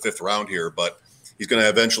into the 5th round here, but he's going to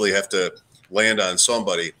eventually have to land on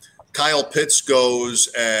somebody. Kyle Pitts goes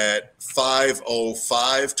at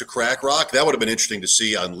 5:05 to Crack Rock. That would have been interesting to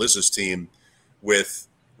see on Liz's team with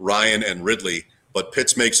Ryan and Ridley, but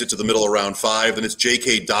Pitts makes it to the middle of round 5. Then it's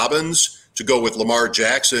J.K. Dobbins to go with Lamar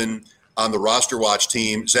Jackson on the roster watch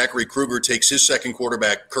team. Zachary Kruger takes his second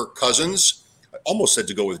quarterback, Kirk Cousins. I almost said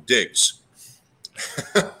to go with Diggs.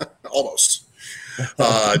 Almost.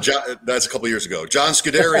 That's a couple years ago. John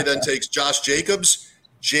Scuderi then takes Josh Jacobs.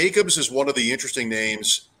 Jacobs is one of the interesting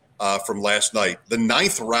names from last night. The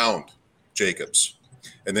 9th round, Jacobs.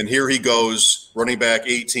 And then here he goes, running back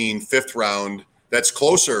 18, 5th round. That's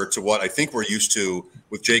closer to what I think we're used to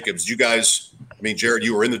with Jacobs. You guys, Jared,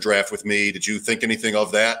 you were in the draft with me. Did you think anything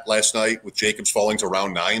of that last night with Jacobs falling to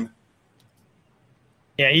round 9?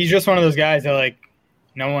 Yeah, he's just one of those guys that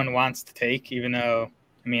no one wants to take, even though,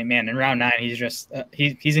 in round 9, he's just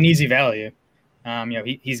he's an easy value.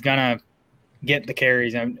 He's gonna get the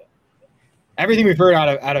carries. And everything we've heard out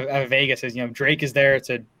of Vegas is Drake is there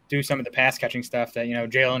to do some of the pass catching stuff that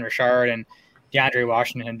Jalen Richard and DeAndre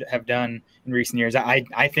Washington have done in recent years.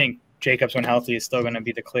 I think Jacobs, when healthy, is still going to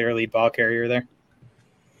be the clear lead ball carrier there.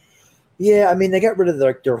 Yeah, they got rid of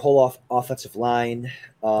their whole offensive line,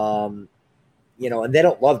 and they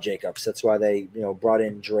don't love Jacobs. That's why they brought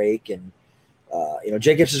in Drake, and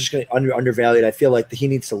Jacobs is just going to undervalued. I feel like he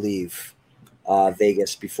needs to leave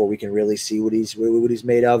Vegas before we can really see what he's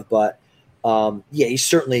made of. But yeah, he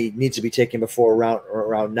certainly needs to be taken before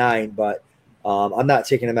around 9. But I'm not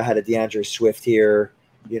taking him ahead of DeAndre Swift here.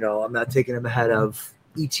 I'm not taking him ahead of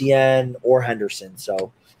ETN or Henderson.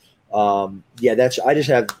 So, yeah, I just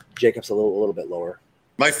have Jacobs a little bit lower.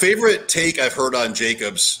 My favorite take I've heard on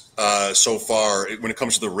Jacobs so far when it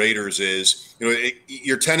comes to the Raiders is,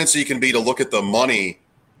 your tendency can be to look at the money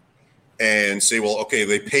and say, well, okay,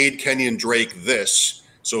 they paid Kenyon Drake this,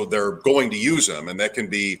 so they're going to use him. And that can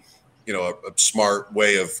be, a smart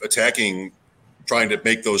way of attacking, trying to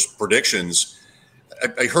make those predictions.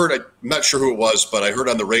 I heard, I'm not sure who it was, but I heard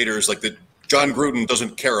on the Raiders, that John Gruden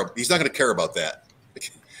doesn't care. He's not going to care about that.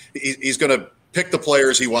 He's going to pick the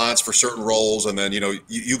players he wants for certain roles. And then,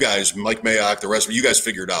 you guys, Mike Mayock, the rest of you guys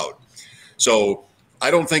figure it out. So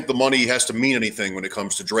I don't think the money has to mean anything when it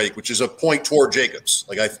comes to Drake, which is a point toward Jacobs.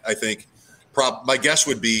 I think my guess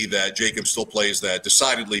would be that Jacobs still plays that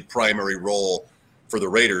decidedly primary role for the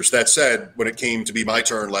Raiders. That said, when it came to be my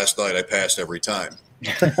turn last night, I passed every time.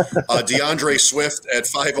 DeAndre Swift at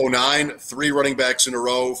 5:09, 3 running backs in a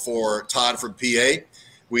row for Todd from PA.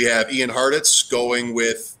 We have Ian Hartitz going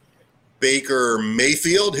with Baker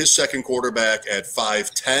Mayfield, his second quarterback at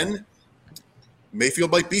 5'10".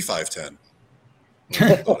 Mayfield might be 5'10".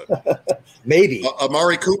 Maybe.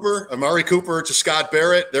 Amari Cooper to Scott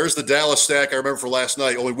Barrett. There's the Dallas stack I remember for last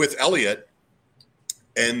night, only with Elliott.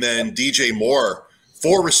 And then DJ Moore,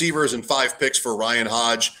 4 receivers and 5 picks for Ryan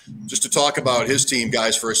Hodge. Just to talk about his team,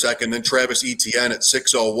 guys, for a second. Then Travis Etienne at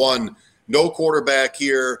 6:01. No quarterback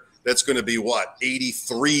here. That's going to be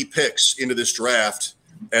 83 picks into this draft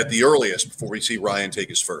at the earliest before we see Ryan take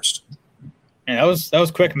his first. And that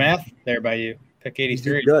was quick math there by you. Pick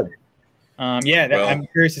 83. Good. I'm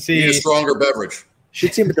curious to see. Need a stronger beverage.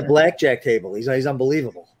 Should see him at the blackjack table. He's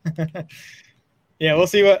unbelievable. Yeah, we'll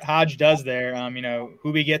see what Hodge does there.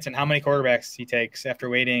 Who he gets and how many quarterbacks he takes after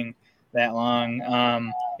waiting that long.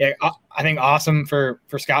 I think awesome for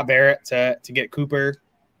Scott Barrett to get Cooper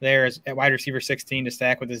there at wide receiver 16 to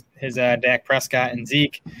stack with his Dak Prescott and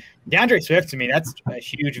Zeke. DeAndre Swift, to me, that's a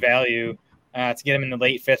huge value to get him in the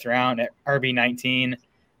late 5th round at RB19.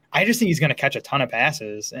 I just think he's going to catch a ton of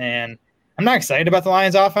passes, and I'm not excited about the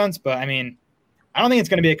Lions offense, but I don't think it's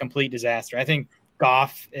going to be a complete disaster. I think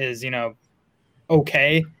Goff is,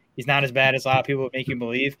 okay. He's not as bad as a lot of people would make you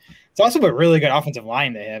believe. It's also a really good offensive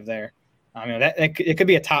line they have there. It could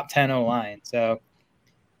be a top 10 O line. So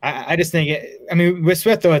I just think with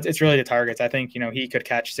Swift though, it's really the targets. I think he could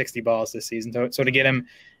catch 60 balls this season. So to get him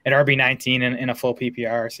at RB19 in a full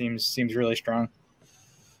PPR seems really strong.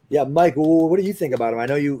 Yeah, Mike, what do you think about him? I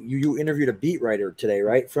know you interviewed a beat writer today,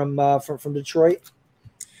 right, from Detroit?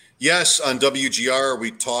 Yes, on WGR,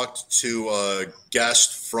 we talked to a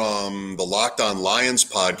guest from the Locked On Lions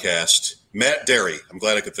podcast, Matt Derry. I'm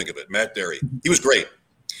glad I could think of it. Matt Derry. He was great.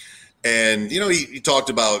 And, he talked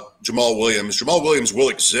about Jamal Williams. Jamal Williams will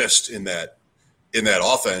exist in that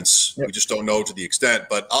offense. Yep. We just don't know to the extent.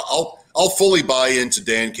 But I'll fully buy into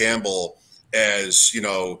Dan Campbell as,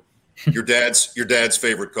 your dad's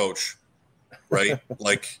favorite coach, right?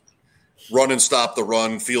 Like run and stop the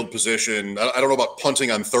run, field position. I don't know about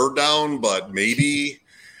punting on third down, but maybe.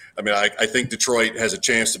 I think Detroit has a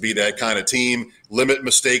chance to be that kind of team. Limit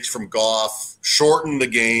mistakes from Goff, shorten the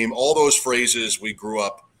game, all those phrases we grew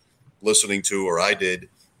up listening to, or I did,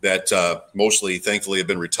 that mostly, thankfully, have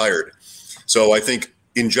been retired. So I think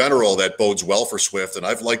in general that bodes well for Swift, and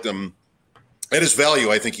I've liked him at his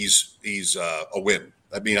value. I think he's a win.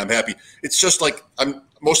 I'm happy. It's just like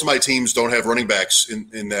most of my teams don't have running backs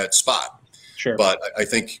in that spot. Sure. But I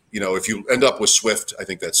think, if you end up with Swift, I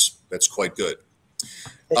think that's quite good.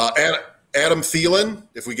 Adam Thielen,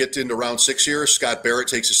 if we get into round 6 here, Scott Barrett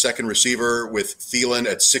takes a second receiver with Thielen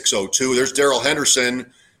at 602. There's Darrell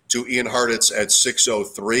Henderson to Ian Hartitz at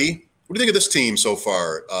 603. What do you think of this team so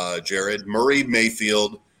far, Jared? Murray,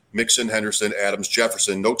 Mayfield, Mixon, Henderson, Adams,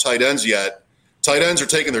 Jefferson. No tight ends yet. Tight ends are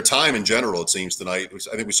taking their time in general, it seems, tonight.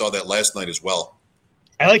 I think we saw that last night as well.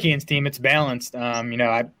 I like Ian's team. It's balanced. I'm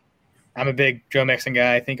a big Joe Mixon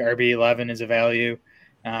guy. I think RB11 is a value.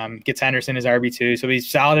 Gets Henderson as RB2. So he's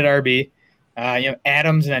solid at RB.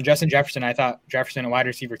 Adams and then Justin Jefferson. I thought Jefferson at wide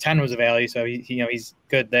receiver 10 was a value. So he's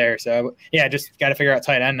good there. So yeah, just got to figure out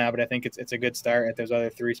tight end now, but I think it's a good start at those other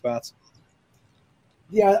 3 spots.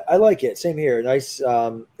 Yeah, I like it. Same here. Nice.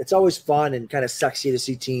 It's always fun and kind of sexy to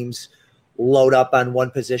see teams load up on one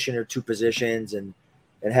position or 2 positions and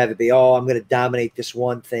have it be, I'm going to dominate this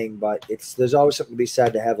one thing. But there's always something to be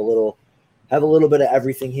said to have a little bit of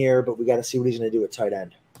everything here, but we got to see what he's going to do at tight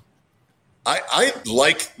end. I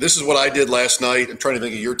like, this is what I did last night. I'm trying to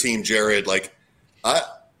think of your team, Jared. Like I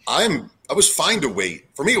was fine to wait.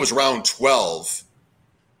 For me, it was round 12,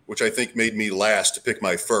 which I think made me last to pick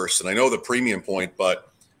my first. And I know the premium point,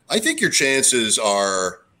 but I think your chances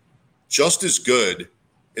are just as good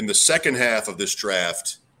in the second half of this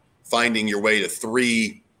draft, finding your way to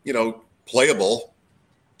 3, playable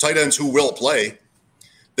tight ends who will play,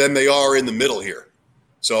 than they are in the middle here.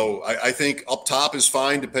 So I think up top is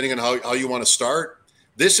fine, depending on how you want to start.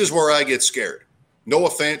 This is where I get scared. Noah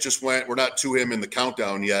Fant just went. We're not to him in the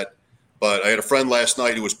countdown yet, but I had a friend last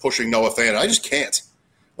night who was pushing Noah Fant. I just can't.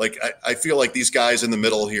 Like, I feel like these guys in the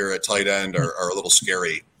middle here at tight end are a little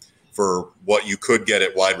scary for what you could get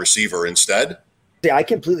at wide receiver instead. Yeah, I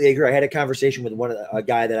completely agree. I had a conversation with a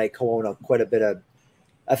guy that I co-own quite a bit of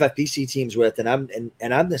FFPC teams with, and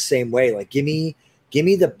I'm the same way. Like, give me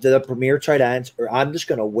the premier tight ends, or I'm just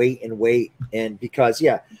going to wait. And because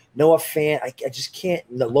Noah Fant, I just can't.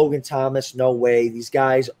 Logan Thomas, no way. These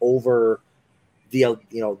guys over the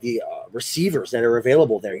receivers that are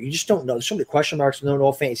available there. You just don't know. There's so many question marks with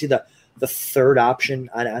Noah Fant. You see the third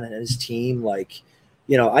option on his team, like.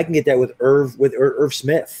 I can get that with Irv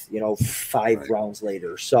Smith, 5 rounds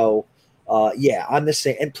later. So, I'm the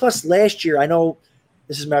same. And plus, last year, I know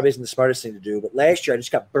this is maybe isn't the smartest thing to do, but last year I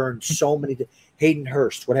just got burned so many. Hayden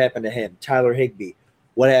Hurst, what happened to him? Tyler Higbee,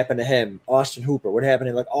 what happened to him? Austin Hooper, what happened to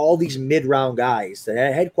him? Like all these mid-round guys that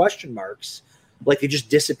had question marks, like they just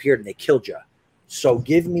disappeared and they killed you. So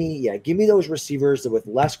give me those receivers with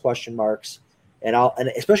less question marks, and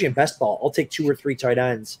especially in best ball, I'll take 2 or 3 tight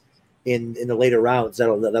ends in the later rounds.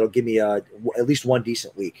 That'll give me at least one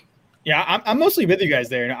decent week. Yeah, I'm mostly with you guys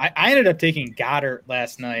there. I ended up taking Goddard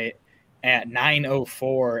last night at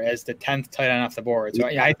 904 as the 10th tight end off the board. So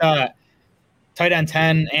I thought tight end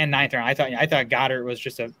 10 and 9th round. I thought Goddard was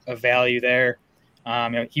just a value there.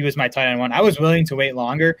 He was my tight end 1. I was willing to wait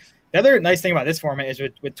longer. The other nice thing about this format is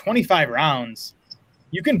with 25 rounds,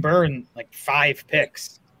 you can burn like 5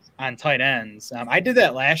 picks on tight ends. I did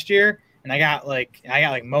that last year. And I got like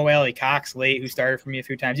Mo Alley Cox late, who started for me a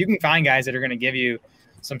few times. You can find guys that are going to give you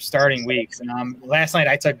some starting weeks. And last night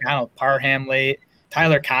I took Donald Parham late.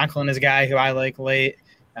 Tyler Conklin is a guy who I like late.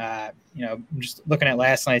 Just looking at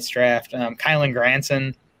last night's draft, Kylan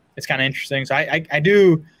Granson is kind of interesting. So I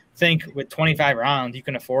do think with 25 rounds, you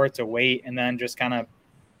can afford to wait and then just kind of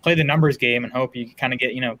play the numbers game and hope you kind of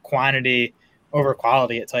get, quantity over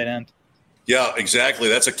quality at tight end. Yeah, exactly.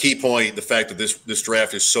 That's a key point. The fact that this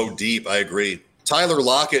draft is so deep. I agree. Tyler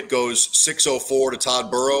Lockett goes 604 to Todd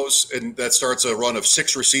Burrows, and that starts a run of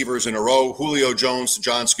 6 receivers in a row. Julio Jones to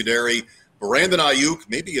John Scuderi. Brandon Ayuk,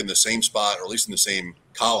 maybe in the same spot, or at least in the same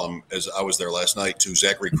column as I was there last night, to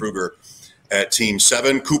Zachary Kruger at Team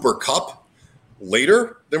 7. Cooper Kupp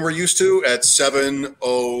later than we're used to at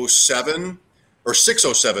 707, or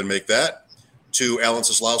 607, make that, to Alan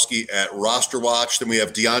Soslowski at Roster Watch. Then we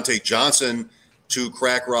have Deontay Johnson to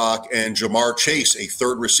Crack Rock, and Jamar Chase, a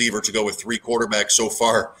third receiver, to go with 3 quarterbacks so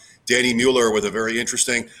far. Danny Mueller with a very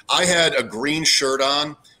interesting. I had a green shirt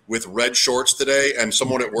on with red shorts today, and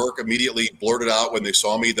someone at work immediately blurted out when they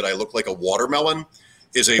saw me that I look like a watermelon.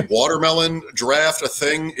 Is a watermelon draft a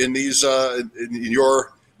thing in these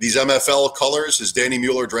these MFL colors? Is Danny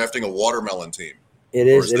Mueller drafting a watermelon team? It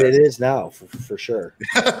is. It is now for sure.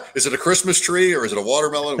 Is it a Christmas tree or is it a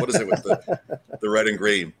watermelon? What is it with the red and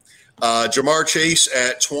green? Jamar Chase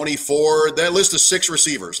at 24. That list of 6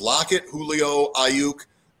 receivers: Lockett, Julio, Ayuk,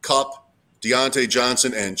 Kupp, Deontay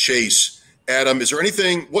Johnson, and Chase. Adam, is there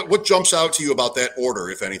anything? What jumps out to you about that order,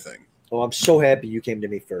 if anything? Oh, I'm so happy you came to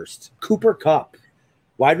me first. Cooper Kupp,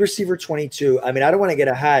 wide receiver 22. I mean, I don't want to get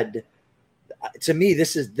ahead. To me,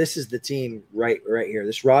 this is the team right here.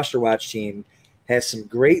 This Roster Watch team has some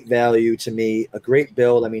great value to me, a great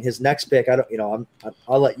build. I mean, his next pick,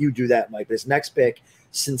 I'll let you do that, Mike. But his next pick,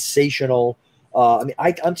 sensational.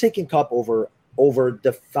 I'm taking Kupp over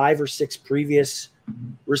the 5 or 6 previous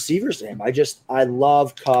receivers to him. I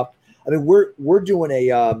love Kupp. I mean, we're doing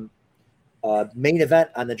a main event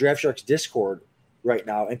on the Draft Sharks Discord right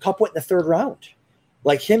now, and Kupp went in the 3rd round.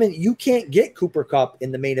 Like him, and you can't get Cooper Kupp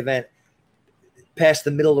in the main event past the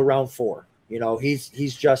middle of round 4.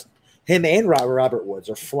 He's just him, and Robert Woods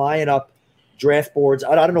are flying up draft boards.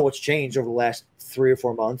 I don't know what's changed over the last 3 or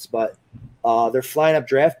 4 months, but they're flying up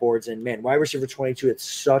draft boards. And man, wide receiver 22, it's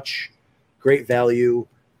such great value,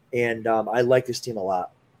 and I like this team a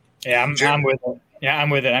lot. Yeah, I'm with it. Yeah,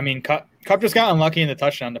 I'm with it. I mean, Kupp just got unlucky in the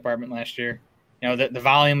touchdown department last year. The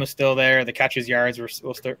volume was still there. The catches yards were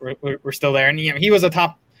still there. And he was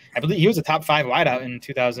I believe he was a top 5 wideout in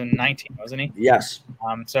 2019, wasn't he? Yes.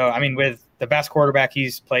 So I mean, with the best quarterback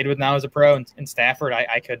he's played with now as a pro in Stafford,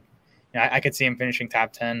 I could see him finishing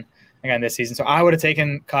top 10 again this season. So I would have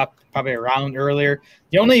taken Kupp probably a round earlier.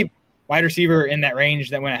 The only wide receiver in that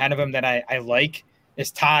range that went ahead of him that I like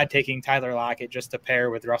is Todd taking Tyler Lockett just to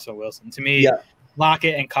pair with Russell Wilson. To me,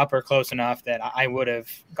 Lockett and Kupp are close enough that I would have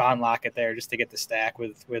gone Lockett there just to get the stack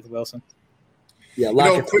with Wilson. Yeah,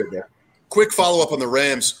 Lockett's good there. Quick follow-up on the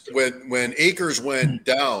Rams. When Akers went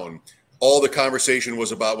down, all the conversation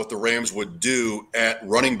was about what the Rams would do at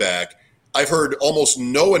running back. I've heard almost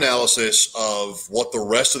no analysis of what the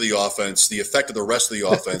rest of the offense, the effect of the rest of the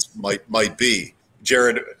offense might be.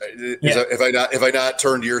 Jared, have I not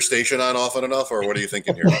turned your station on often enough, or what are you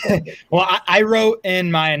thinking here? Well, I wrote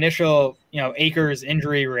in my initial, Akers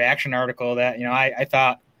injury reaction article that, I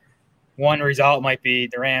thought one result might be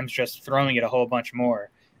the Rams just throwing it a whole bunch more.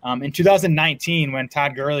 In 2019, when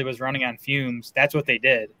Todd Gurley was running on fumes, that's what they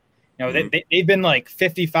did. They've been like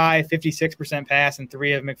 55, 56% pass in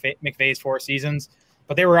 3 of McVay's 4 seasons,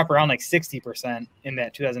 but they were up around like 60% in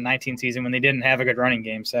that 2019 season when they didn't have a good running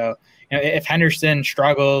game. So, if Henderson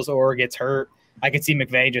struggles or gets hurt, I could see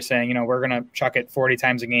McVay just saying, we're going to chuck it 40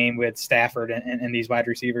 times a game with Stafford and these wide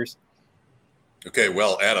receivers. Okay,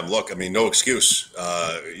 well, Adam, look, I mean, no excuse.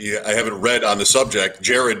 I haven't read on the subject.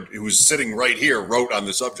 Jared, who's sitting right here, wrote on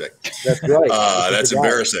the subject. That's right. That's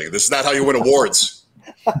embarrassing. This is not how you win awards.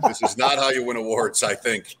 This is not how you win awards, I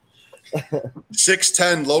think.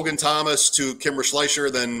 6'10", Logan Thomas to Kimber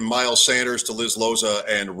Schleicher, then Miles Sanders to Liz Loza,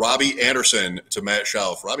 and Robbie Anderson to Matt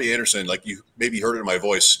Schauf. Robbie Anderson, like you maybe heard it in my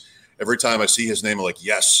voice, every time I see his name, I'm like,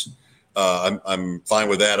 yes. I'm fine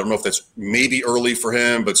with that. I don't know if that's maybe early for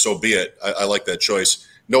him, but so be it. I like that choice.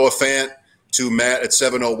 Noah Fant to Matt at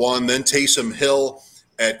 701, then Taysom Hill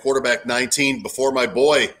at quarterback 19. Before my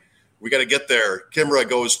boy, we got to get there. Kimra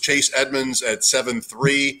goes Chase Edmonds at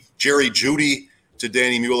 7-3, Jerry Jeudy to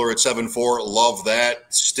Danny Mueller at 7-4. Love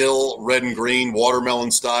that. Still red and green,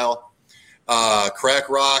 watermelon style. Crack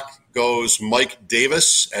Rock goes Mike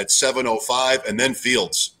Davis at 7:05, and then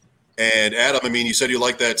Fields. And Adam, I mean, you said you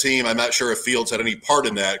like that team. I'm not sure if Fields had any part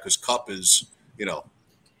in that because Kupp is,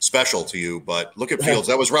 special to you. But look at Fields.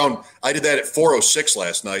 That was round. I did that at 4:06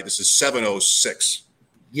 last night. This is 7:06.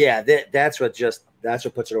 Yeah, that's what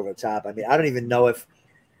puts it over the top. I mean, I don't even know if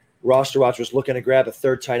Roster Watch was looking to grab a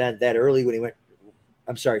third tight end that early when he went.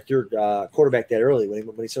 I'm sorry, third quarterback that early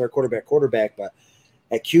when he said our quarterback, but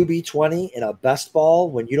at QB 20 in a best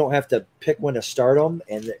ball, when you don't have to pick when to start him,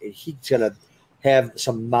 and he's gonna have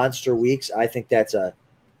some monster weeks, I think that's a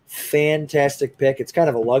fantastic pick. It's kind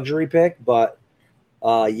of a luxury pick, but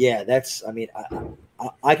yeah, that's. I mean,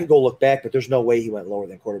 I could go look back, but there's no way he went lower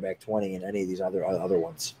than quarterback 20 in any of these other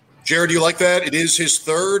ones. Jared, do you like that? It is his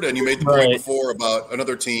third, and you made the point before about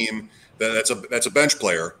another team that's a bench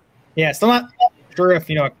player. Yeah, still not sure if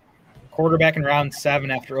a quarterback in round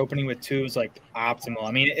 7 after opening with 2 is like optimal.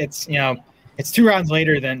 I mean, it's 2 rounds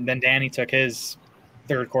later than Danny took his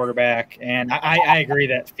third quarterback, and I agree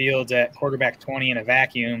that Fields at quarterback 20 in a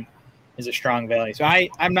vacuum is a strong value. So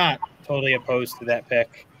I'm not totally opposed to that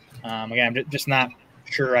pick. Again, I'm just not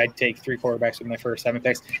sure I'd take 3 quarterbacks with my first 7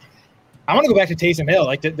 picks. I want to go back to Taysom Hill.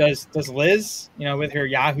 Like, does Liz, with her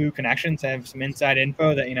Yahoo connections, have some inside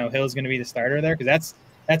info that Hill's going to be the starter there? Because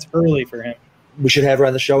that's early for him. We should have her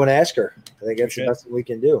on the show and ask her. I think that's the best thing we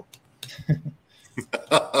can do.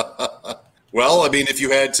 Well, I mean, if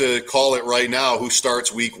you had to call it right now, who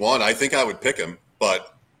starts week 1, I think I would pick him,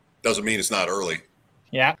 but doesn't mean it's not early.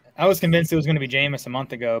 Yeah, I was convinced it was going to be Jameis a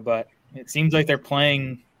month ago, but it seems like they're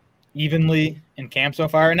playing evenly in camp so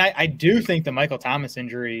far. And I do think the Michael Thomas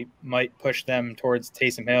injury might push them towards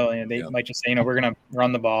Taysom Hill. They might just say, we're going to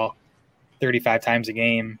run the ball 35 times a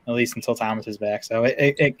game, at least until Thomas is back. So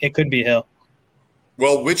it could be Hill.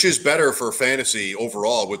 Well, which is better for fantasy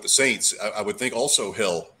overall with the Saints? I would think also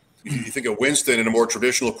Hill. You think of Winston in a more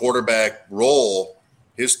traditional quarterback role,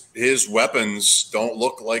 his weapons don't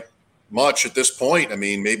look like much at this point. I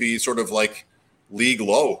mean, maybe sort of like league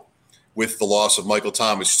low with the loss of Michael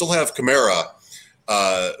Thomas. You still have Kamara.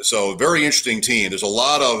 So very interesting team. There's a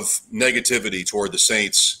lot of negativity toward the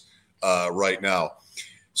Saints right now.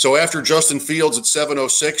 So after Justin Fields at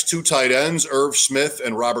 7:06, 2 tight ends, Irv Smith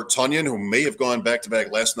and Robert Tonyan, who may have gone back-to-back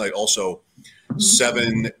last night, also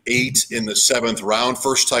 7-8 in the 7th round.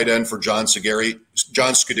 First tight end for John Scuderi,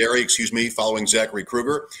 following Zachary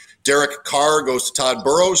Kruger. Derek Carr goes to Todd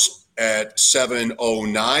Burrows at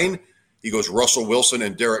 7:09. He goes Russell Wilson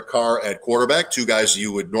and Derek Carr at quarterback, 2 guys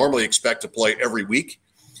you would normally expect to play every week.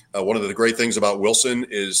 One of the great things about Wilson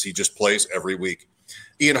is he just plays every week.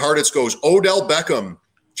 Ian Hartitz goes Odell Beckham.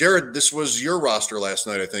 Jared, this was your roster last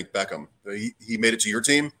night, I think, Beckham. He made it to your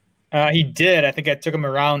team? He did. I think I took him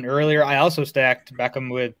around earlier. I also stacked Beckham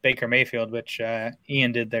with Baker Mayfield, which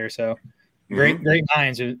Ian did there. So great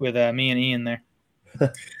minds with me and Ian there.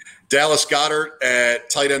 Dallas Goedert at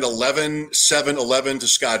tight end 11, 7-11 to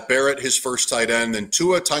Scott Barrett, his first tight end. Then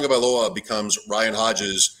Tua Tagovailoa becomes Ryan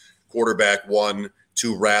Hodges' quarterback 1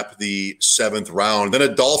 to wrap the 7th round. Then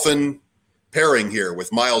a Dolphin pairing here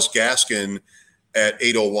with Myles Gaskin at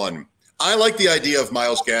 8:01. I like the idea of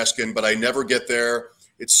Myles Gaskin, but I never get there.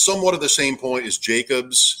 It's somewhat of the same point as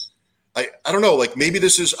Jacobs. I don't know, like maybe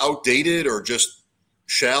this is outdated or just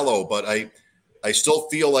shallow, but I still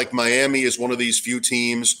feel like Miami is one of these few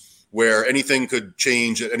teams where anything could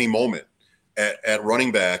change at any moment at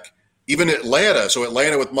running back. Even Atlanta, so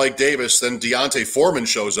Atlanta with Mike Davis, then Deontay Foreman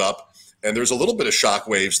shows up, and there's a little bit of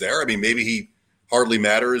shockwaves there. I mean, maybe he hardly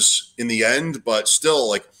matters in the end, but still,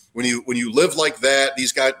 like when you live like that,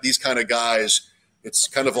 these kind of guys, it's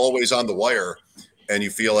kind of always on the wire, and you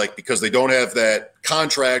feel like because they don't have that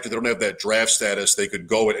contract or they don't have that draft status, they could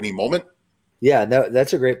go at any moment. Yeah,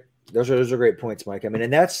 that's a great. Those are great points, Mike. I mean,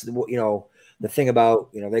 and that's the thing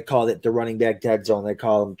about they call it the running back dead zone. They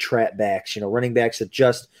call them trap backs. Running backs that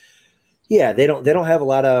just they don't have a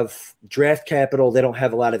lot of draft capital. They don't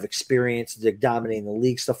have a lot of experience dominating the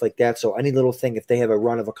league, stuff like that. So any little thing, if they have a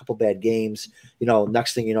run of a couple bad games,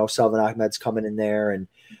 next thing Salvon Ahmed's coming in there and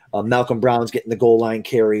Malcolm Brown's getting the goal line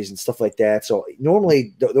carries and stuff like that. So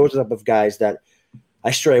normally those are the type of guys that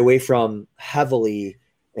I stray away from heavily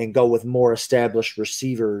and go with more established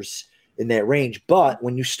receivers in that range. But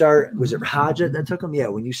when you start, was it Hodgett that took him? Yeah.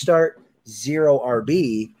 When you start 0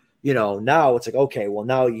 RB, now it's like, okay, well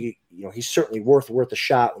now he's certainly worth a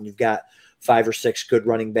shot when you've got 5 or 6 good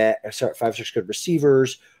 5 or 6 good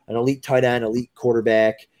receivers, an elite tight end, elite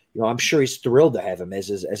quarterback. I'm sure he's thrilled to have him as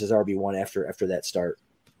his RB1 after that start.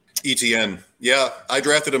 ETN. Yeah. I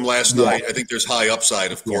drafted him last night. I think there's high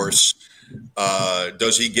upside, of course.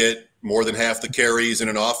 Does he get more than half the carries in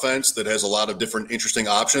an offense that has a lot of different interesting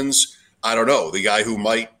options? I don't know. The guy who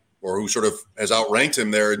might or who sort of has outranked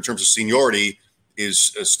him there in terms of seniority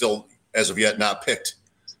is still, as of yet, not picked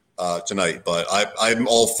tonight. But I'm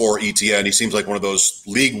all for ETN. He seems like one of those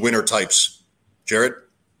league winner types. Jared?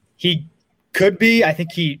 He could be. I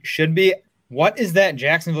think he should be. What is that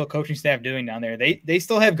Jacksonville coaching staff doing down there? They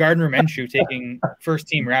still have Gardner Minshew taking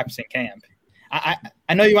first-team reps in camp.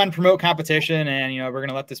 I know you want to promote competition, and we're going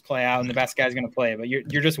to let this play out, and the best guy's going to play, but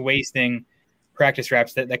you're just wasting practice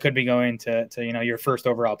reps that could be going to your first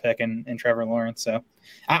overall pick in Trevor Lawrence. So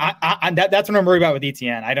that's what I'm worried about with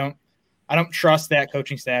ETN. I don't trust that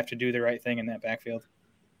coaching staff to do the right thing in that backfield.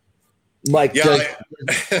 Mike,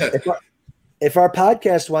 if our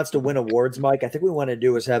podcast wants to win awards, Mike, I think we want to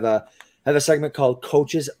do is have a segment called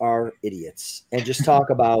Coaches Are Idiots, and just talk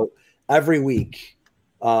about every week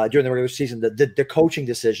during the regular season the coaching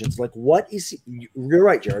decisions. Like, what is you're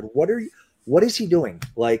right, Jared. What is he doing?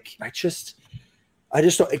 Like, I just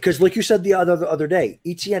don't, because like you said the other day,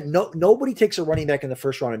 ETN, nobody takes a running back in the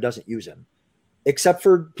first round and doesn't use him, except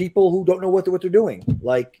for people who don't know what they're doing.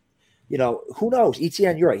 Like, who knows?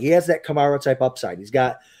 ETN, you're right. He has that Kamara type upside. He's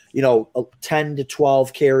got 10 to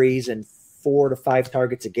 12 carries and 4 to 5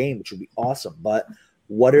 targets a game, which would be awesome. But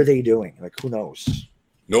what are they doing? Like, who knows?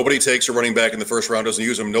 Nobody takes a running back in the first round, doesn't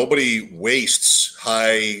use him. Nobody wastes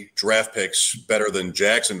high draft picks better than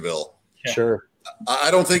Jacksonville. Yeah. Sure.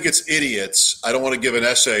 I don't think it's idiots. I don't want to give an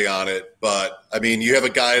essay on it, but I mean, you have a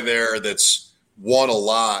guy there that's won a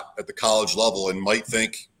lot at the college level and might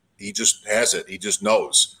think he just has it. He just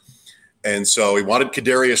knows. And so he wanted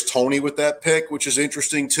Kadarius Toney with that pick, which is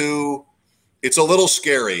interesting too. It's a little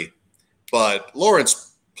scary, but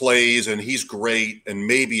Lawrence plays and he's great, and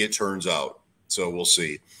maybe it turns out. So we'll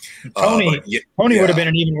see. Toney would have been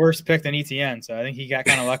an even worse pick than ETN, so I think he got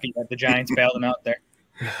kind of lucky that the Giants bailed him out there.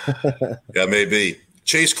 Yeah, maybe.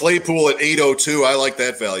 Chase Claypool at 802. I like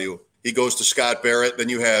that value. He goes to Scott Barrett. Then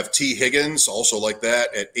you have T. Higgins, also like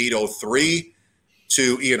that, at 803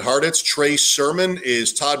 to Ian Hartitz. Trey Sermon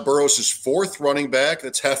is Todd Burrows' fourth running back.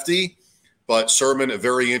 That's hefty. But Sermon, a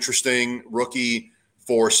very interesting rookie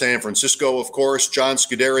for San Francisco, of course. John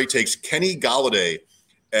Scuderi takes Kenny Golladay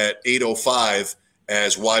at 805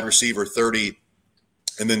 as wide receiver 30.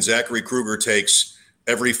 And then Zachary Kruger takes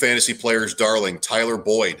every fantasy player's darling, Tyler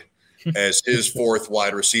Boyd, as his fourth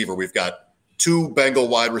wide receiver. We've got 2 Bengal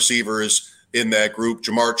wide receivers in that group.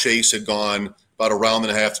 Jamar Chase had gone about a round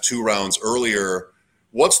and a half to 2 rounds earlier.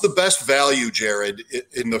 What's the best value, Jared,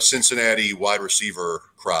 in the Cincinnati wide receiver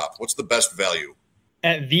crop? What's the best value?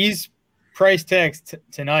 At these price tags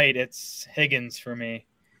tonight, it's Higgins for me.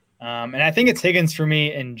 And I think it's Higgins for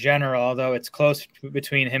me in general, although it's close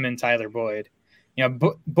between him and Tyler Boyd.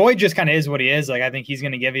 Boyd just kind of is what he is. Like, I think he's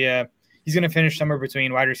going to finish somewhere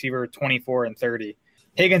between wide receiver 24 and 30.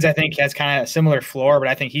 Higgins, I think, has kind of a similar floor, but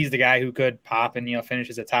I think he's the guy who could pop and, finish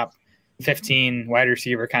as a top 15 wide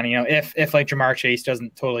receiver kind of, if like Jamar Chase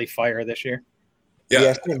doesn't totally fire this year.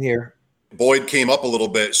 Yeah, same here. Boyd came up a little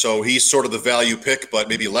bit, so he's sort of the value pick, but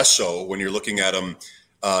maybe less so when you're looking at him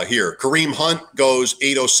here. Kareem Hunt goes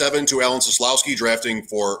 807 to Alan Soslowski, drafting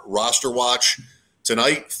for Roster Watch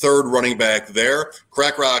tonight. Third running back there.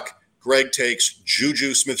 Crack Rock Greg takes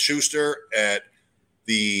Juju Smith-Schuster at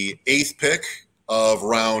the 8th pick of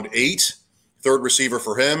round 8. Third receiver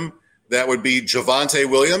for him. That would be Javonte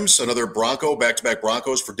Williams, another Bronco, back-to-back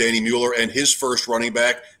Broncos for Danny Mueller, and his first running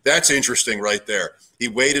back. That's interesting right there. He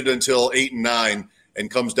waited until 8 and 9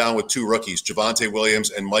 and comes down with 2 rookies, Javonte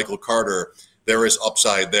Williams and Michael Carter. There is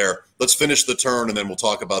upside there. Let's finish the turn, and then we'll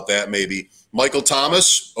talk about that maybe. Michael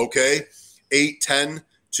Thomas, okay, 8-10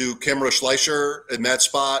 to Kimra Schleicher in that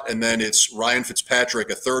spot, and then it's Ryan Fitzpatrick,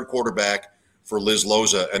 a third quarterback for Liz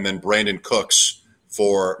Loza, and then Brandon Cooks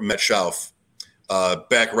for Met Schauf.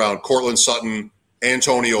 Back around Cortland Sutton,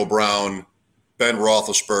 Antonio Brown, Ben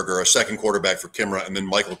Roethlisberger, a second quarterback for Kimra, and then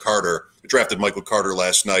Michael Carter. We drafted Michael Carter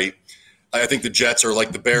last night. I think the Jets are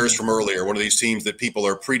like the Bears from earlier, one of these teams that people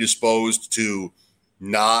are predisposed to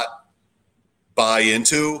not buy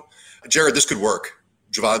into. Jared, this could work.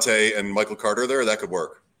 Javonte and Michael Carter there, that could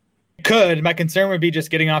work. Could. My concern would be just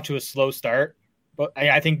getting off to a slow start. But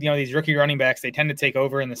I think, these rookie running backs, they tend to take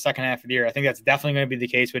over in the second half of the year. I think that's definitely going to be the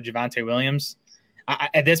case with Javonte Williams.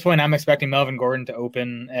 At this point, I'm expecting Melvin Gordon to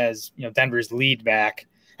open as Denver's lead back.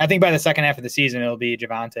 I think by the second half of the season, it'll be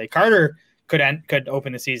Javonte. Carter could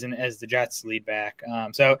open the season as the Jets lead back.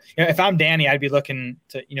 So if I'm Danny, I'd be looking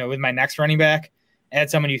to, with my next running back, add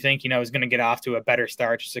someone you think, is going to get off to a better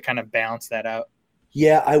start just to kind of balance that out.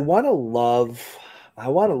 Yeah, I want to love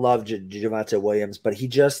Javonte Williams, but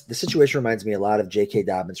the situation reminds me a lot of J.K.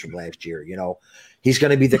 Dobbins from last year. He's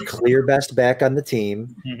going to be the clear best back on the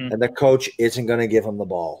team, and the coach isn't going to give him the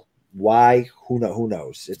ball. Why? Who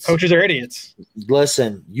knows? Coaches are idiots.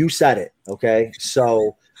 Listen, you said it. Okay.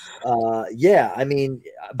 So, yeah, I mean,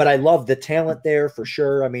 but I love the talent there for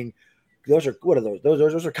sure. I mean, those are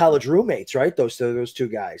those are college roommates, right? Those 2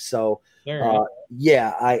 guys. So,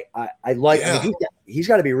 yeah, I like. Yeah. I mean, he's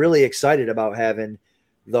got to be really excited about having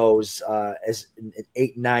those as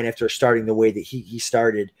 8 and 9 after starting the way that he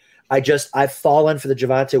started. I've fallen for the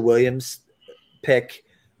Javonte Williams pick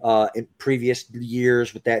in previous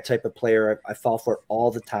years with that type of player. I fall for it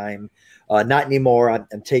all the time. Not anymore.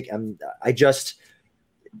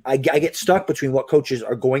 I get stuck between what coaches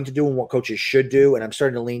are going to do and what coaches should do, and I'm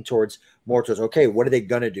starting to lean more towards okay, what are they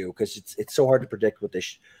going to do? Because it's so hard to predict what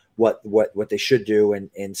they should do,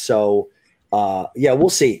 and so we'll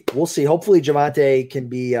see. Hopefully, Javonte can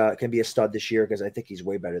be a stud this year because I think he's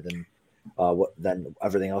way better than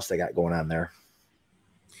everything else they got going on there.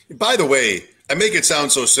 By the way, I make it sound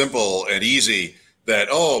so simple and easy that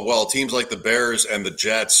teams like the Bears and the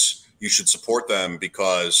Jets, you should support them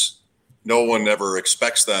because no one ever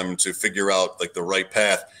expects them to figure out like the right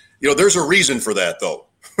path. There's a reason for that though.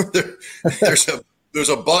 there's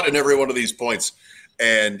a but in every one of these points.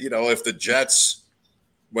 And, if the Jets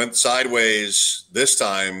went sideways this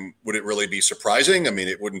time, would it really be surprising? I mean,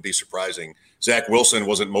 it wouldn't be surprising. Zach Wilson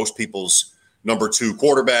wasn't most people's number 2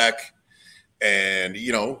 quarterback. And,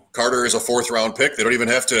 Carter is a 4th-round pick. They don't even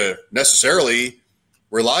have to necessarily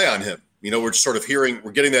rely on him. We're just sort of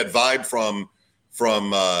we're getting that vibe from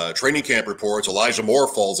training camp reports. Elijah Moore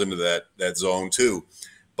falls into that zone too,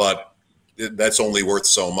 but that's only worth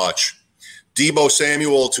so much. Deebo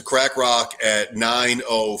Samuel to Crack Rock at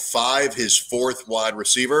 9.05, his 4th wide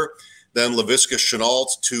receiver. Then Laviska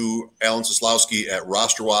Shenault to Alan Soslowski at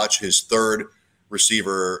Roster Watch, his 3rd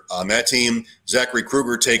receiver on that team. Zachary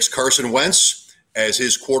Kruger takes Carson Wentz as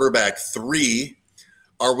his quarterback 3.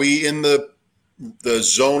 Are we in the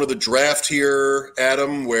zone of the draft here,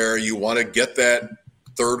 Adam, where you want to get that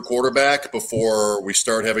 3rd quarterback before we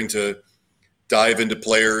start having to dive into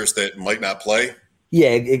players that might not play?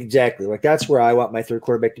 Yeah, exactly. Like that's where I want my 3rd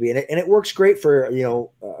quarterback to be. And it works great for, it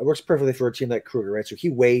works perfectly for a team like Kruger, right? So he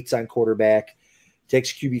waits on quarterback,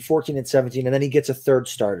 takes QB 14 and 17, and then he gets a 3rd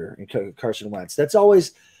starter in Carson Wentz. That's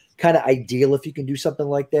always kind of ideal if you can do something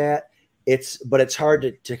like that. But it's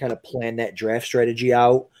hard to kind of plan that draft strategy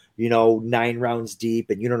out, 9 rounds deep,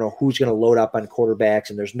 and you don't know who's going to load up on quarterbacks,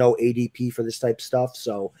 and there's no ADP for this type of stuff.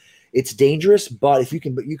 So it's dangerous, but if you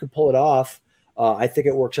can pull it off, I think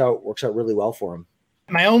it works out really well for him.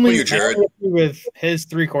 My only issue with his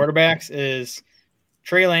 3 quarterbacks is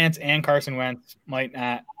Trey Lance and Carson Wentz might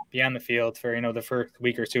not be on the field for the first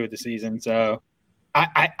week or 2 of the season. So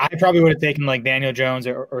I probably would have taken like Daniel Jones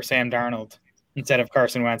or Sam Darnold instead of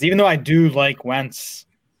Carson Wentz, even though I do like Wentz,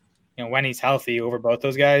 when he's healthy over both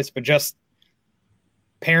those guys. But just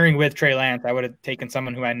pairing with Trey Lance, I would have taken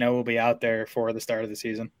someone who I know will be out there for the start of the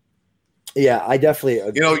season. Yeah, I definitely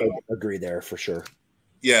agree there for sure.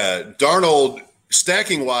 Yeah, Darnold,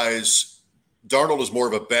 stacking wise, Darnold is more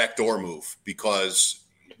of a backdoor move because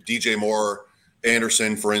DJ Moore,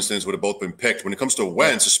 Anderson, for instance, would have both been picked. When it comes to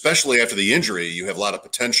Wentz, especially after the injury, you have a lot of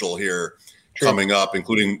potential here coming up,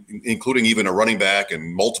 including even a running back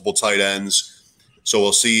and multiple tight ends. So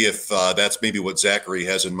we'll see if that's maybe what Zachary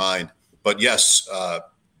has in mind. But yes,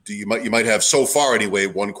 you might have so far anyway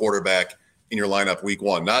 1 quarterback in your lineup week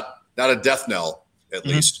 1, not a death knell at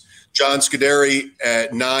least. John Scuderi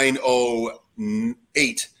at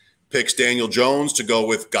 9.08 picks Daniel Jones to go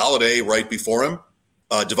with Golladay right before him.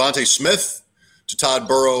 Devontae Smith to Todd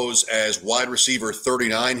Burrows as wide receiver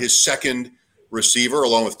 39, his 2nd receiver,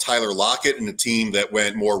 along with Tyler Lockett in a team that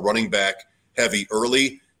went more running back heavy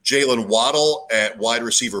early. Jalen Waddle at wide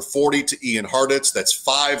receiver 40 to Ian Harditz. That's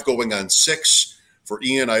 5 going on 6 for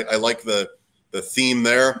Ian. I like the theme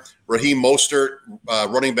there. Raheem Mostert,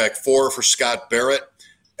 running back 4 for Scott Barrett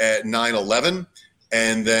at 9.11.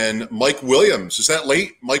 And then Mike Williams. Is that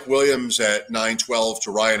late? Mike Williams at 9.12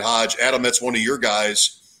 to Ryan Hodge. Adam, that's one of your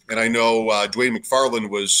guys. And I know Dwayne McFarland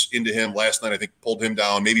was into him last night. I think pulled him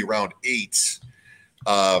down maybe round 8.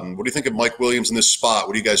 What do you think of Mike Williams in this spot?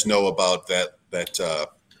 What do you guys know about that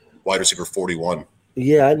wide receiver 41?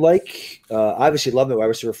 Yeah, I like obviously love the wide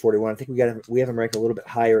receiver 41. I think we have him ranked a little bit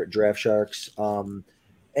higher at Draft Sharks. And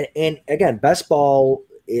again, best ball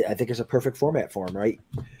I think is a perfect format for him, right?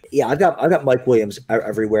 Yeah, I've got Mike Williams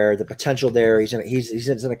everywhere. The potential there. He's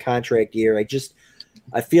in a contract year.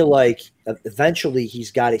 I feel like eventually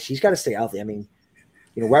he's got to stay healthy. I mean,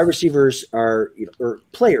 wide receivers are, or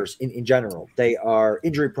players in general, they are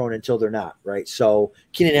injury prone until they're not, right? So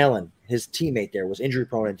Keenan Allen, his teammate there, was injury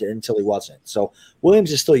prone until he wasn't. So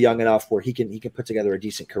Williams is still young enough where he can put together a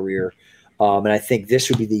decent career. And I think this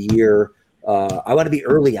would be the year. I want to be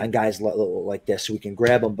early on guys like this so we can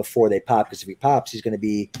grab him before they pop, because if he pops, he's going to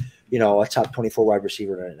be, a top 24 wide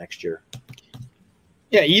receiver next year.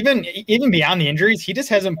 Yeah, even beyond the injuries, he just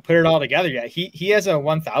hasn't put it all together yet. He has a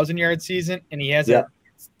 1,000-yard season, and he has a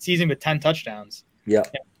season with 10 touchdowns. Yeah.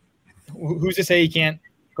 Who's to say he can't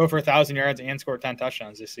go for 1,000 yards and score 10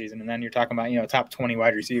 touchdowns this season. And then you're talking about, top 20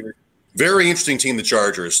 wide receiver. Very interesting team, the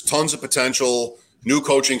Chargers. Tons of potential, new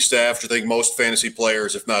coaching staff, which I think most fantasy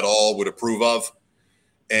players, if not all, would approve of.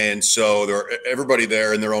 And so everybody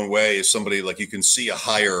there in their own way is somebody like you can see a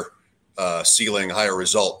higher ceiling, higher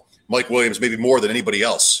result. Mike Williams, maybe more than anybody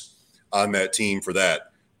else on that team for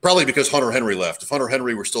that. Probably because Hunter Henry left. If Hunter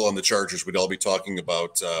Henry were still on the Chargers, we'd all be talking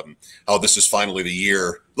about how this is finally the year.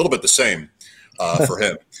 A little bit the same for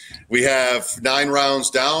him. We have 9 rounds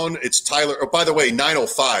down. It's Tyler. Oh, by the way,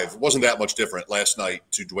 905. It wasn't that much different last night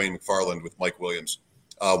to Dwayne McFarland with Mike Williams.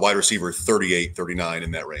 Wide receiver 38, 39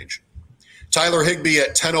 in that range. Tyler Higbee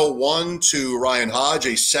at 10:01 to Ryan Hodge,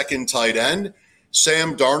 a second tight end.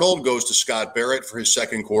 Sam Darnold goes to Scott Barrett for his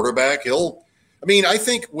second quarterback. I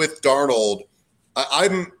think with Darnold,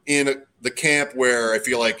 I'm in the camp where I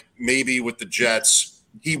feel like maybe with the Jets,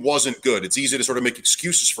 he wasn't good. It's easy to sort of make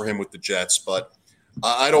excuses for him with the Jets, but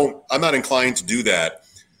I'm not inclined to do that.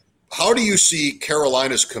 How do you see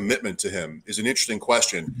Carolina's commitment to him is an interesting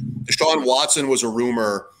question. Deshaun Watson was a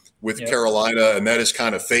rumor with Carolina, and that has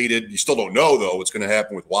kind of faded. You still don't know, though, what's going to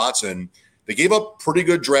happen with Watson. They gave up pretty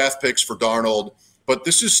good draft picks for Darnold, but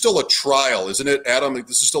this is still a trial, isn't it, Adam?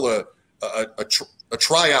 This is still a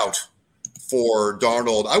tryout for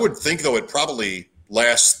Darnold. I would think, though, it probably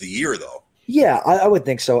lasts the year, though. Yeah, I would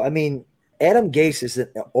think so. I mean, Adam Gase is an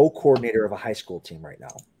O coordinator of a high school team right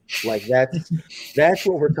now. Like that's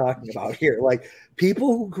what we're talking about here. Like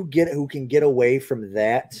people who can get away from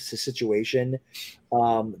that situation,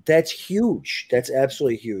 that's huge. That's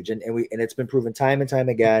absolutely huge, and it's been proven time and time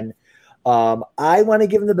again. I want to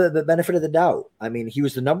give him the benefit of the doubt. I mean, he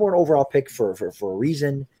was the number 1 overall pick for a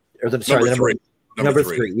reason. Or number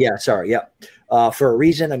three. Yeah, sorry. Yeah, for a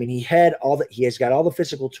reason. I mean, he has got all the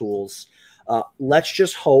physical tools. Let's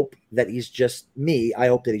just hope that he's just me. I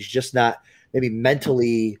hope that he's just not maybe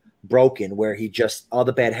mentally broken, where he just all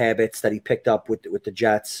the bad habits that he picked up with the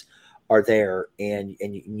Jets are there, and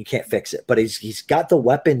you can't fix it. But he's got the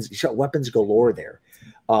weapons. He's got weapons galore there.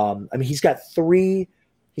 I mean, he's got three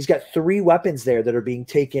weapons there that are being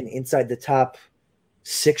taken inside the top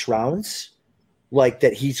 6 rounds, like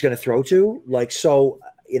that he's going to throw to. Like, so,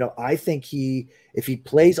 I think if he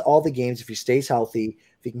plays all the games, if he stays healthy,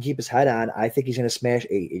 if he can keep his head on, I think he's going to smash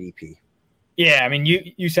ADP. Yeah, I mean,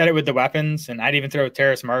 you said it with the weapons, and I'd even throw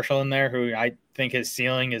Terrace Marshall in there, who I think his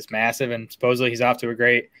ceiling is massive, and supposedly he's off to a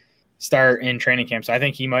great start in training camp. So I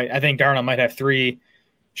think Darnold might have 3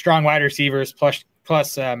 strong wide receivers plus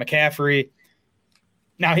McCaffrey.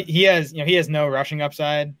 Now he has no rushing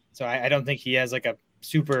upside, so I don't think he has like a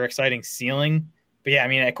super exciting ceiling. But yeah, I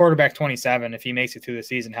mean, at quarterback 27, if he makes it through the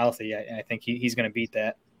season healthy, I think he's going to beat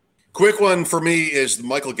that. Quick one for me is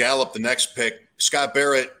Michael Gallup, the next pick. Scott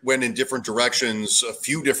Barrett went in different directions a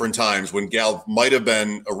few different times when Gallup might have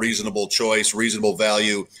been a reasonable choice, reasonable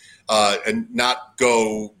value, and not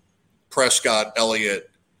go Prescott, Elliott,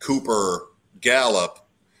 Cooper, Gallup.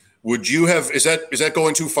 Would you have – is that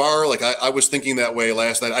going too far? Like I was thinking that way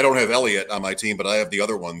last night. I don't have Elliott on my team, but I have the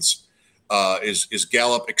other ones. Is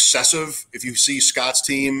Gallup excessive if you see Scott's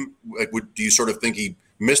team? Like, do you sort of think he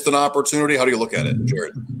missed an opportunity? How do you look at it,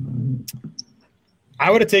 Jared? I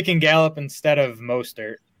would have taken Gallup instead of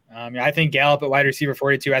Mostert. I think Gallup at wide receiver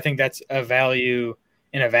 42, I think that's a value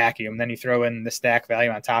in a vacuum. Then you throw in the stack value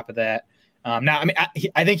on top of that.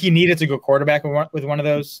 I think he needed to go quarterback with one of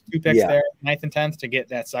those 2 picks there, 9th and 10th, to get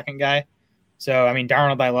that second guy. So, I mean,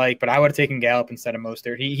 Darnold I like, but I would have taken Gallup instead of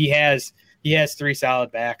Mostert. He has 3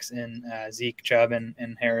 solid backs in Zeke, Chubb,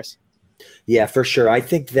 and Harris. Yeah, for sure. I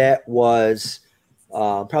think that was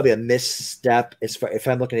probably a misstep. If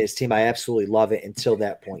I'm looking at his team, I absolutely love it until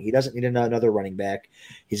that point. He doesn't need another running back.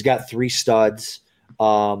 He's got 3 studs.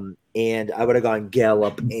 And I would have gone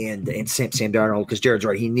Gallup and Sam Darnold, because Jared's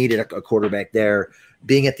right. He needed a quarterback there.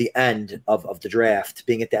 Being at the end of the draft,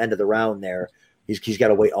 being at the end of the round there, he's got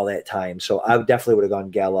to wait all that time. So I definitely would have gone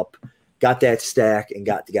Gallup, got that stack, and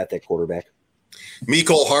got that quarterback.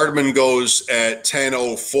 Mecole Hardman goes at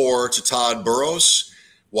 10:04 to Todd Burrows,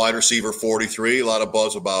 wide receiver 43. A lot of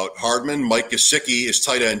buzz about Hardman. Mike Gesicki is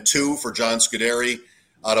tight end 2 for John Scuderi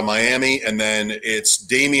out of Miami. And then it's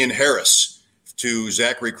Damian Harris to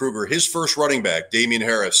Zachary Kruger, his first running back, Damian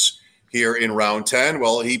Harris, here in round 10.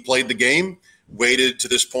 Well, he played the game, waited to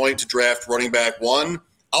this point to draft running back 1.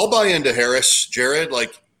 I'll buy into Harris, Jared.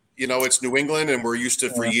 Like, it's New England, and we're used to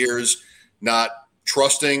for years not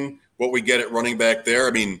trusting what we get at running back there.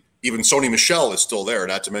 I mean, even Sony Michel is still there,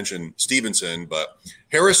 not to mention Stevenson. But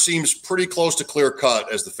Harris seems pretty close to clear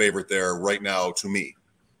cut as the favorite there right now to me.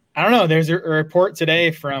 I don't know. There's a report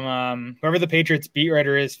today from whoever the Patriots beat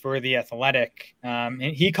writer is for The Athletic. And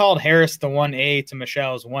he called Harris the 1A to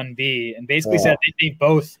Michelle's 1B and basically said they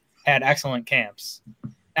both had excellent camps.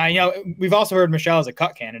 Now, we've also heard Michelle is a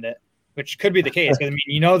cut candidate, which could be the case. Because,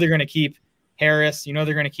 they're going to keep Harris. They're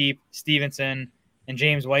going to keep Stevenson and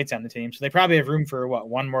James White's on the team. So they probably have room for,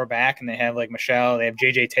 one more back. And they have, Michelle. They have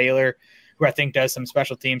J.J. Taylor, who I think does some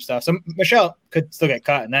special team stuff. So Michelle could still get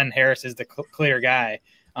cut. And then Harris is the clear guy.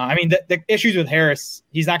 The issues with Harris,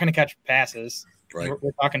 he's not going to catch passes. Right.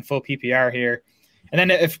 We're talking full PPR here. And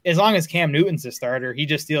then as long as Cam Newton's the starter, he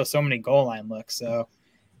just steals so many goal line looks. So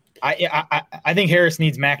I think Harris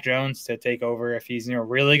needs Mac Jones to take over if he's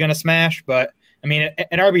really going to smash. But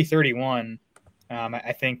at RB31,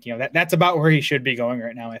 I think that's about where he should be going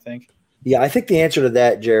right now. I think. Yeah, I think the answer to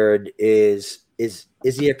that, Jared, is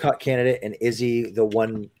he a cut candidate and is he the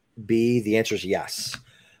 1B? The answer is yes.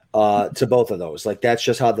 To both of those. That's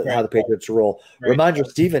just how the Patriots roll. Right. Ramondre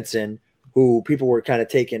Stevenson, who people were kind of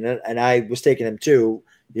taking, and I was taking him too,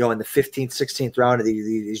 in the 15th, 16th round of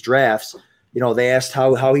these drafts, they asked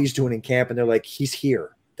how he's doing in camp, and they're like, he's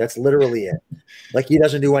here. That's literally it. He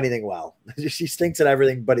doesn't do anything well. He stinks at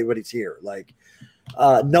everything, but he's here.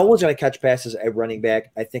 No one's going to catch passes at running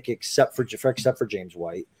back, I think, except for James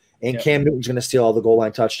White. And Cam Newton's going to steal all the goal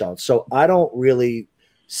line touchdowns. So I don't really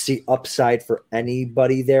see upside for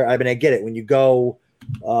anybody there. I get it. When you go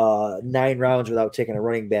 9 rounds without taking a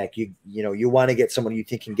running back, you want to get someone you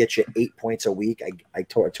think can get you 8 points a week. I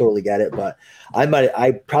totally get it, but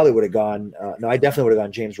I probably would have gone. I definitely would have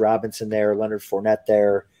gone James Robinson there, Leonard Fournette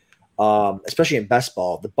there, especially in best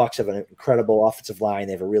ball. The Bucs have an incredible offensive line.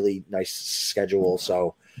 They have a really nice schedule.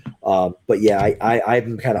 So, but yeah,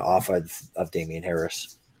 I'm kind of off of Damian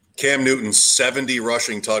Harris. Cam Newton, 70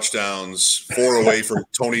 rushing touchdowns, 4 away from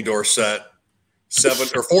Tony Dorsett,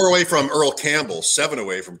 4 away from Earl Campbell, 7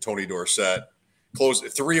 away from Tony Dorsett,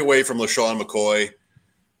 3 away from LaShawn McCoy.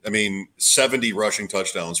 70 rushing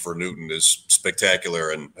touchdowns for Newton is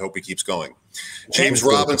spectacular, and I hope he keeps going. James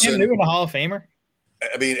Robinson. Cam Newton, a Hall of Famer?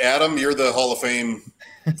 Adam, you're the Hall of Fame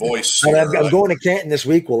voice. I'm going to Canton this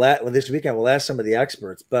week. This weekend we'll ask some of the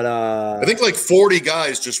experts, but I think 40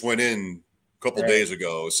 guys just went in couple days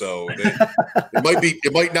ago, so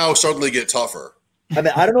it might now suddenly get tougher. I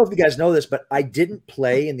don't know if you guys know this, but I didn't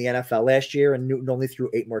play in the NFL last year, and Newton only threw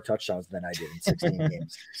 8 more touchdowns than I did in 16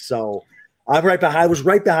 games. So I'm right behind. I was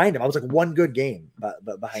right behind him. I was one good game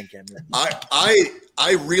behind Cam Newton.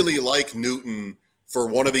 I really like Newton for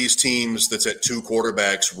one of these teams that's at 2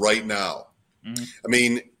 quarterbacks right now.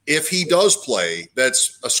 Mm-hmm. If he does play,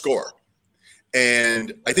 that's a score,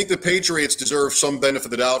 and I think the Patriots deserve some benefit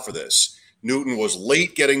of the doubt for this. Newton was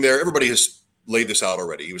late getting there. Everybody has laid this out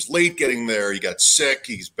already. He was late getting there. He got sick.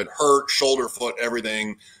 He's been hurt, shoulder, foot,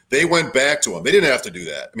 everything. They went back to him. They didn't have to do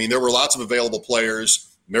that. There were lots of available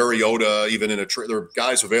players. Mariota, even there were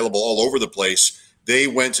guys available all over the place. They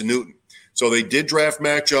went to Newton. So they did draft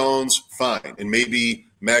Mac Jones, fine. And maybe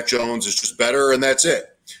Mac Jones is just better, and that's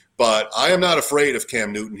it. But I am not afraid of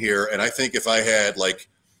Cam Newton here. And I think if I had,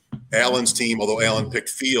 Allen's team, although Allen picked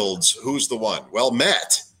Fields, who's the one? Well,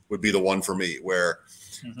 Matt would be the one for me where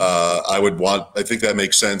I think that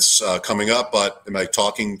makes sense coming up, but am I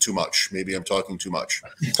talking too much? Maybe I'm talking too much.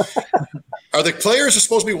 Are the players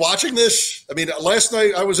supposed to be watching this? Last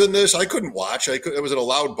night I was in this, I couldn't watch. I was in a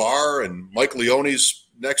loud bar and Mike Leone's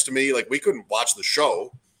next to me. We couldn't watch the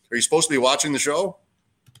show. Are you supposed to be watching the show?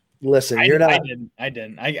 Listen, you're not. I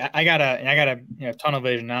didn't. I got a tunnel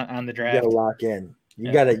vision on the draft. You got to lock in.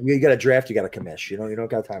 You got to draft. You got to commish. You don't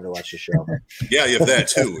got time to watch the show. Yeah, you have that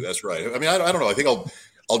too. That's right. I don't know. I think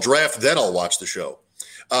I'll draft, then I'll watch the show.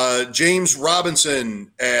 James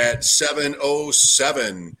Robinson at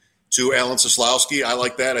 707 to Alan Soslowski. I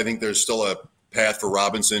like that. I think there's still a path for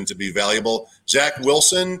Robinson to be valuable. Zach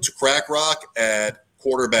Wilson to Crack Rock at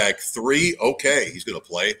quarterback 3. Okay, he's going to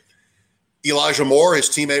play. Elijah Moore, his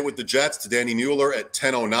teammate with the Jets, to Danny Mueller at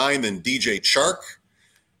 1009. Then DJ Chark.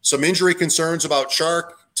 Some injury concerns about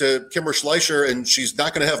Chark to Kimber Schleicher, and she's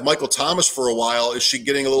not going to have Michael Thomas for a while. Is she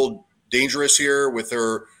getting a little dangerous here with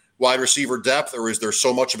her wide receiver depth, or is there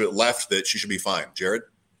so much of it left that she should be fine? Jared?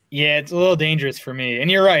 Yeah, it's a little dangerous for me. And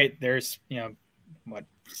you're right. There's,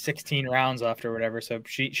 16 rounds left or whatever. So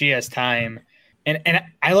she has time. And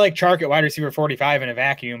I like Chark at wide receiver 45 in a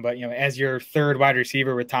vacuum, but, as your third wide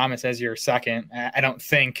receiver with Thomas as your second, I don't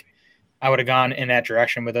think I would have gone in that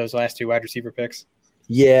direction with those last 2 wide receiver picks.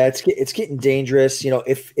 Yeah, it's getting dangerous.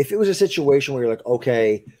 If it was a situation where you're like,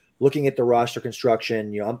 okay, looking at the roster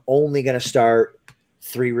construction, I'm only going to start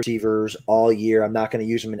 3 receivers all year. I'm not going to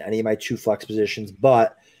use them in any of my 2 flex positions.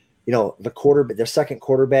 But the second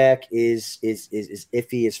quarterback is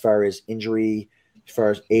iffy as far as injury, as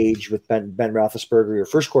far as age with Ben Roethlisberger. Your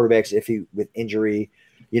first quarterback's iffy with injury.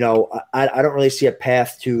 I don't really see a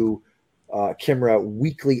path to Kimra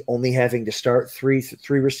weekly only having to start three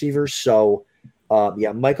receivers. So,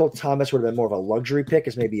 Michael Thomas would have been more of a luxury pick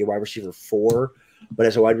as maybe a wide receiver 4, but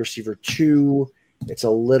as a wide receiver 2, it's a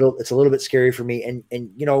little bit scary for me. And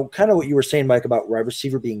kind of what you were saying, Mike, about wide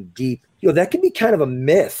receiver being deep, that can be kind of a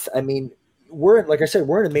myth. I mean, like I said,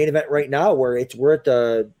 we're in a main event right now where we're at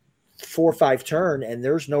the 4 or 5 turn and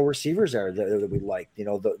there's no receivers there that we like.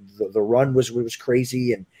 The run was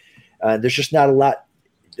crazy, and there's just not a lot.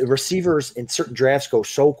 The receivers in certain drafts go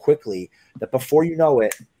so quickly that before you know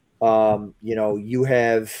it, you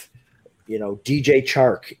have DJ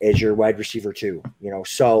Chark as your wide receiver 2.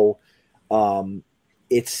 So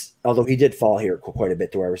it's, although he did fall here quite a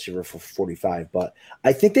bit to wide receiver for 45, but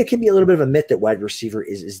I think that can be a little bit of a myth that wide receiver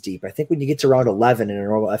is deep. I think when you get to round 11 in a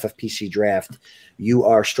normal FFPC draft, you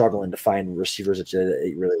are struggling to find receivers that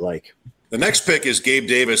you really like. The next pick is Gabe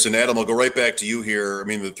Davis, and Adam, I'll go right back to you here. I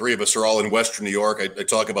mean, the three of us are all in Western New York. I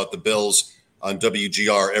talk about the Bills on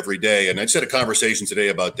WGR every day, and I just had a conversation today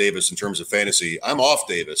about Davis in terms of fantasy. I'm off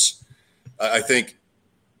Davis. I think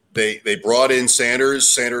They brought in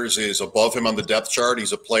Sanders. Sanders is above him on the depth chart.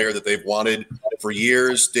 He's a player that they've wanted for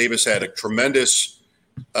years. Davis had a tremendous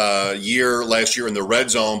year last year in the red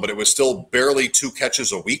zone, but it was still barely 2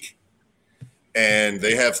 catches a week. And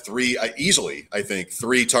they have 3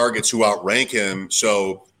 targets who outrank him.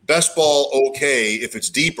 So best ball, okay, if it's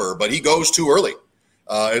deeper, but he goes too early,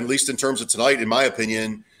 at least in terms of tonight, in my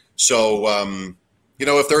opinion. So,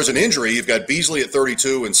 if there's an injury, you've got Beasley at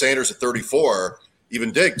 32 and Sanders at 34.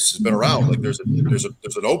 Even Diggs has been around. Like there's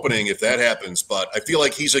an opening if that happens, but I feel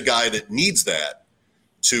like he's a guy that needs that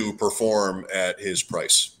to perform at his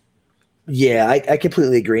price. Yeah, I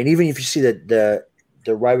completely agree. And even if you see that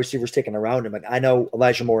the wide receivers taken around him, like I know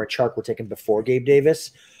Elijah Moore and Chark were taken before Gabe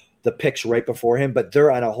Davis, the picks right before him, but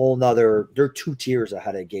they're on a whole nother. They're 2 tiers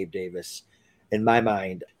ahead of Gabe Davis in my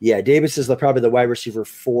mind. Yeah, Davis is probably the wide receiver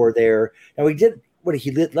 4 there. Now he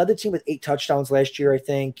led the team with 8 touchdowns last year, I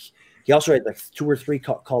think. He also had 2 or 3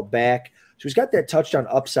 called back. So he's got that touchdown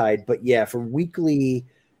upside. But, yeah, from weekly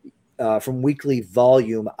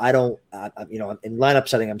volume, I don't in lineup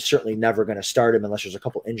setting, I'm certainly never going to start him unless there's a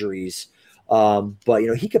couple injuries. But,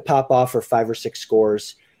 he could pop off for 5 or 6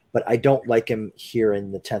 scores. But I don't like him here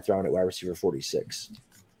in the 10th round at wide receiver 46.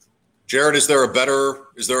 Jared, is there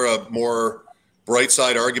a more bright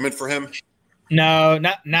side argument for him? No,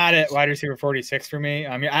 not at wide receiver 46 for me.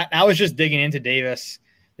 I mean, I was just digging into Davis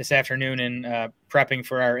this afternoon and prepping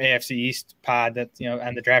for our AFC East pod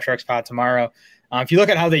and the Draft Sharks pod tomorrow. If you look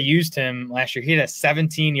at how they used him last year, he had a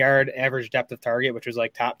 17-yard average depth of target, which was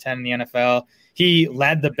like top 10 in the NFL. He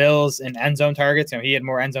led the Bills in end zone targets. He had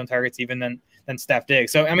more end zone targets even than Steph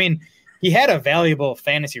Diggs. So, I mean, he had a valuable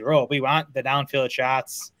fantasy role. We want the downfield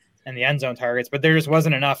shots and the end zone targets, but there just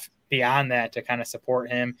wasn't enough beyond that to kind of support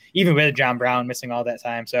him, even with John Brown missing all that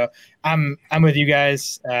time. So I'm with you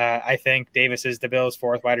guys. I think Davis is the Bills'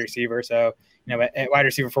 4th wide receiver. So, at wide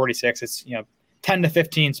receiver 46, it's, 10 to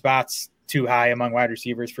 15 spots too high among wide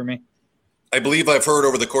receivers for me. I believe I've heard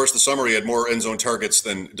over the course of the summer he had more end zone targets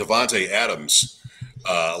than Devontae Adams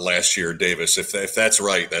last year, Davis. If that's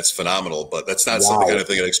right, that's phenomenal, but that's not the kind of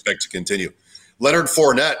thing I'd expect to continue. Leonard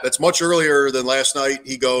Fournette, that's much earlier than last night.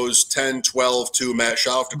 He goes 10-12 to Matt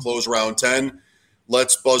Schauf to close round 10.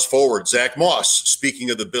 Let's buzz forward. Zach Moss, speaking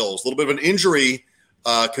of the Bills, a little bit of an injury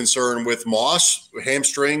concern with Moss,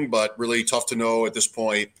 hamstring, but really tough to know at this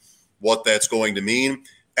point what that's going to mean.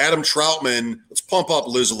 Adam Troutman, let's pump up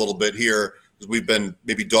Liz a little bit here because we've been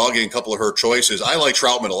maybe dogging a couple of her choices. I like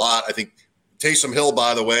Troutman a lot. I think Taysom Hill,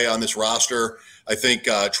 by the way, on this roster, I think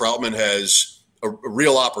Troutman has a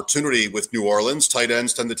real opportunity with New Orleans. Tight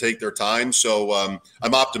ends tend to take their time, so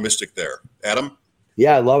I'm optimistic there. Adam?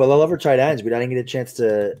 Yeah, I love her tight ends. We didn't get a chance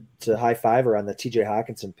to high five her on the TJ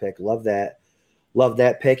Hawkinson pick. Love that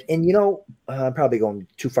pick. And I'm probably going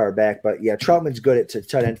too far back, but yeah, Troutman's good at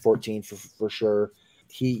tight end 14 for sure.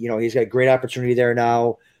 He's got great opportunity there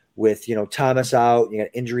now with Thomas out. You got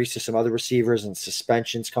injuries to some other receivers and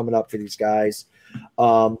suspensions coming up for these guys.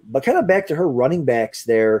 But kind of back to her running backs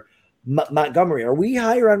there. Montgomery, are we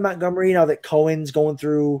higher on Montgomery now that Cohen's going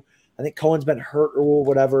through? I think Cohen's been hurt or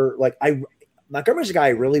whatever. Montgomery's a guy I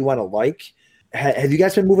really want to like. Have you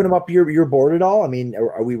guys been moving him up your board at all? I mean,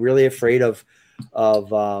 are we really afraid of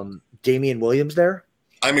Damian Williams there?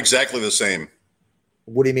 I'm exactly the same.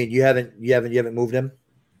 What do you mean? You haven't moved him?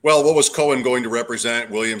 Well, what was Cohen going to represent?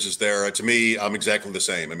 Williams is there. To me, I'm exactly the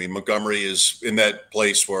same. I mean, Montgomery is in that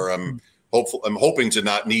place where I'm I'm hoping to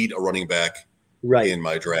not need a running back right in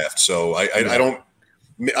my draft. So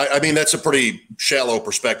I mean, that's a pretty shallow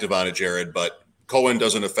perspective on it, Jared, but Cohen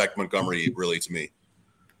doesn't affect Montgomery really to me.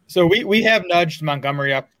 So we have nudged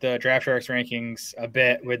Montgomery up the Draft Sharks rankings a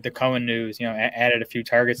bit with the Cohen news, added a few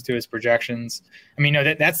targets to his projections. I mean,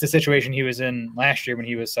 that's the situation he was in last year when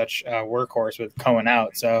he was such a workhorse with Cohen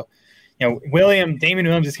out. So, Damian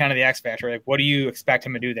Williams is kind of the X factor. Like, what do you expect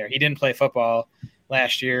him to do there? He didn't play football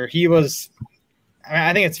last year.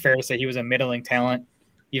 I think it's fair to say he was a middling talent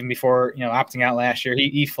even before, opting out last year.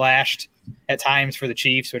 He flashed at times for the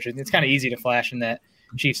Chiefs, which it's kind of easy to flash in that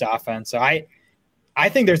Chiefs offense. So I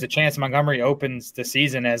think there's a chance Montgomery opens the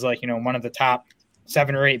season as one of the top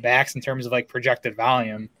 7 or 8 backs in terms of projected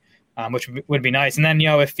volume, which would be nice. And then,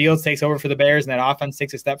 if Fields takes over for the Bears and that offense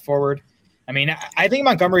takes a step forward, I mean, I think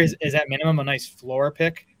Montgomery is at minimum a nice floor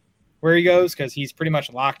pick where he goes, because he's pretty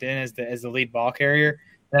much locked in as the lead ball carrier.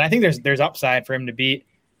 And I think there's upside for him to beat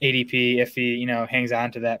ADP if he, hangs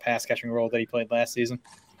on to that pass catching role that he played last season.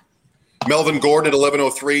 Melvin Gordon at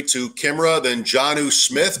 11:03 to Kimra, then Jonnu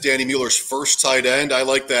Smith, Danny Mueller's first tight end. I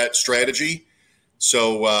like that strategy.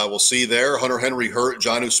 So we'll see there. Hunter Henry hurt,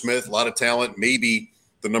 Jonnu Smith, a lot of talent, maybe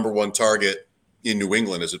the number 1 target in New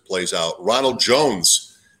England as it plays out. Ronald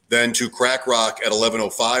Jones, then to Crack Rock at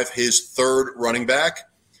 11:05, his third running back.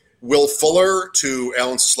 Will Fuller to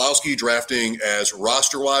Alan Soslowski, drafting as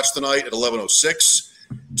roster watch tonight at 11:06.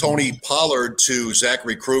 Tony Pollard to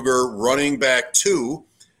Zachary Kruger, running back 2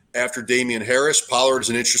 after Damian Harris. Pollard is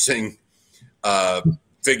an interesting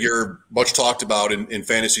figure, much talked about in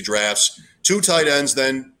fantasy drafts. 2 tight ends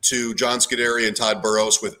then to John Scuderi and Todd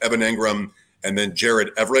Burrows with Evan Engram and then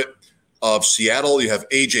Jared Everett of Seattle. You have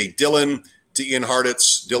A.J. Dillon to Ian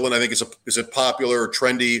Hartitz. Dillon, I think, is a popular,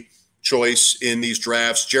 trendy choice in these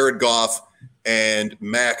drafts. Jared Goff and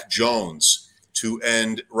Mac Jones to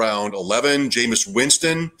end round 11. Jameis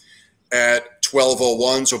Winston at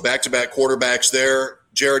 12:01. So back-to-back quarterbacks there.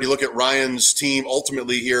 Jared, you look at Ryan's team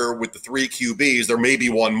ultimately here with the 3 QBs. There may be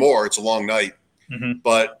one more. It's a long night. Mm-hmm.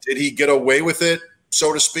 But did he get away with it,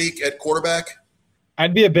 so to speak, at quarterback?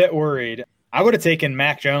 I'd be a bit worried. I would have taken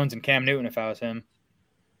Mac Jones and Cam Newton if I was him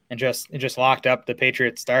and just locked up the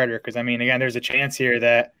Patriots starter. Because, I mean, again, there's a chance here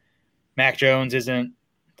that Mac Jones isn't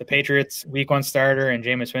the Patriots week 1 starter and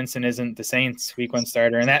Jameis Winston isn't the Saints week 1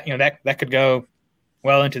 starter. And that could go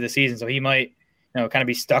well into the season. So he might, kind of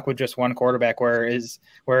be stuck with just one quarterback, where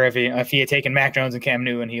if he had taken Mac Jones and Cam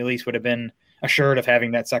Newton, he at least would have been assured of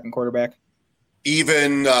having that second quarterback.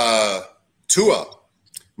 Even Tua,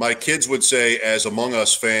 my kids would say, as Among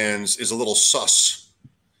Us fans, is a little sus.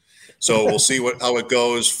 So we'll see how it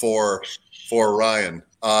goes for Ryan.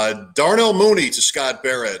 Darnell Mooney to Scott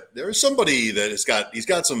Barrett. There is somebody that he's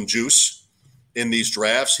got some juice in these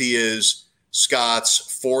drafts. He is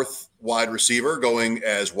Scott's 4th wide receiver, going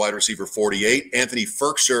as wide receiver 48. Anthony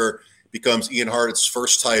Ferkser becomes Ian Hartit's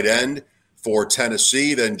first tight end for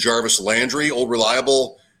Tennessee. Then Jarvis Landry, old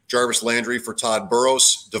reliable Jarvis Landry for Todd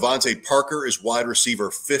Burrows. Devontae Parker is wide receiver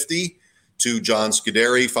 50 to John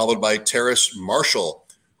Scuderi, followed by Terrace Marshall,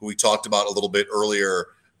 who we talked about a little bit earlier,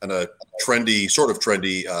 in a sort of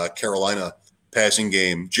trendy Carolina passing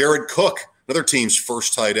game. Jared Cook, another team's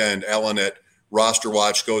first tight end. Allen at roster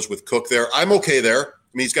watch goes with Cook there. I'm okay there.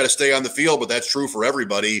 I mean, he's got to stay on the field, but that's true for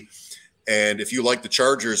everybody. And if you like the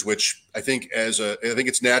Chargers, which I think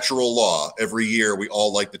it's natural law, every year we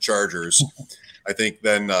all like the Chargers, I think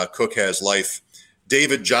then Cook has life.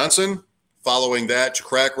 David Johnson, following that to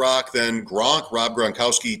Crack Rock, then Rob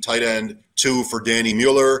Gronkowski, tight end 2 for Danny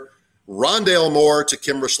Mueller. Rondale Moore to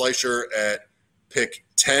Kimra Schleicher at pick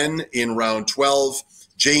 10 in round 12.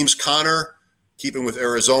 James Conner, keeping with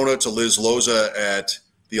Arizona, to Liz Loza at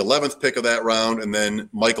the 11th pick of that round, and then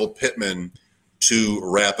Michael Pittman to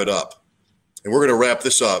wrap it up. And we're going to wrap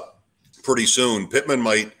this up pretty soon. Pittman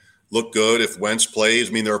might look good if Wentz plays.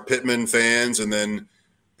 I mean, there are Pittman fans and then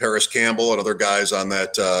Paris Campbell and other guys on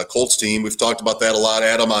that Colts team. We've talked about that a lot,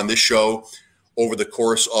 Adam, on this show over the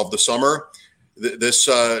course of the summer. This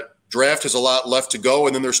draft has a lot left to go,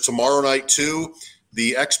 and then there's tomorrow night too,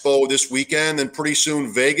 the Expo this weekend, and pretty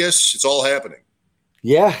soon Vegas. It's all happening.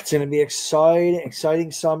 Yeah, it's going to be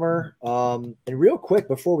exciting summer. And real quick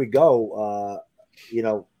before we go,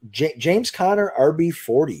 James Conner,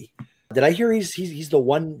 RB40. Did I hear he's the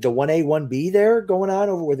 1A 1B there going on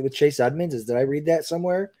over with Chase Edmonds? Did I read that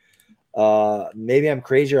somewhere? Maybe I'm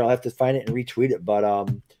crazy, or I'll have to find it and retweet it. But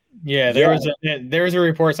there was a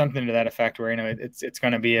report, something to that effect, where it's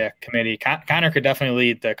going to be a committee. Conner could definitely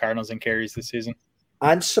lead the Cardinals in carries this season.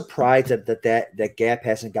 I'm surprised that gap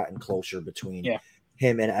hasn't gotten closer between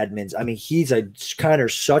him and Edmonds. I mean,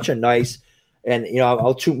 Conner's such a nice And,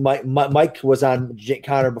 I'll toot Mike was on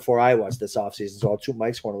Connor before I was this offseason, so I'll toot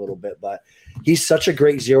Mike's horn a little bit. But he's such a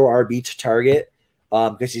great zero RB to target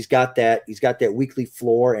because he's got that weekly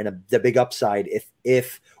floor and the big upside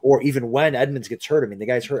if or even when Edmonds gets hurt. I mean, the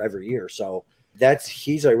guy's hurt every year, so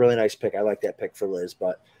he's a really nice pick. I like that pick for Liz.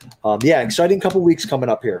 But exciting couple weeks coming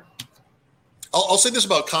up here. I'll say this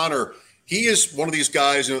about Connor. He is one of these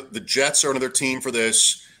guys. The Jets are another team for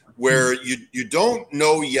this, where you don't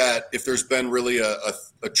know yet if there's been really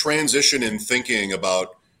a transition in thinking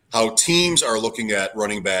about how teams are looking at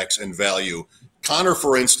running backs and value. Connor,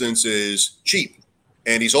 for instance, is cheap,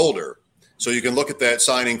 and he's older. So you can look at that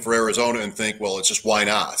signing for Arizona and think, well, it's just why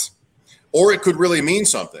not? Or it could really mean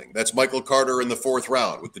something. That's Michael Carter in the 4th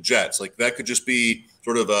round with the Jets. Like, that could just be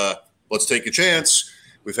sort of let's take a chance.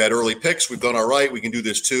 We've had early picks. We've done all right. We can do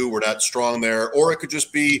this too. We're not strong there. Or it could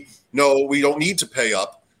just be, no, we don't need to pay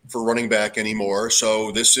up for running back anymore,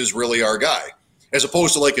 so this is really our guy. As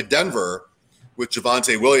opposed to like a Denver with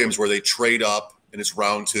Javonte Williams, where they trade up and it's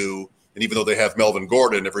round 2, and even though they have Melvin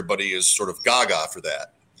Gordon, everybody is sort of gaga for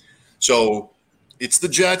that. So it's the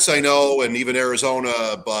Jets, I know, and even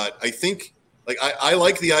Arizona, but I think I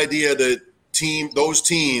like the idea that those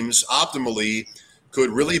teams optimally could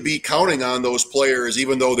really be counting on those players,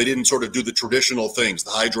 even though they didn't sort of do the traditional things,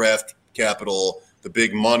 the high draft capital, the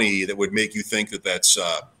big money that would make you think that that's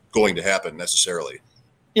going to happen necessarily.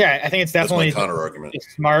 Yeah, I think it's definitely that's my counter argument.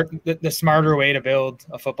 The smarter way to build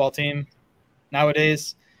a football team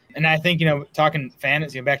nowadays. And I think, talking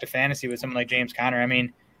fantasy, back to fantasy with someone like James Conner, I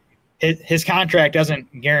mean, his contract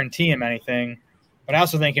doesn't guarantee him anything. But I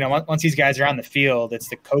also think, once these guys are on the field, it's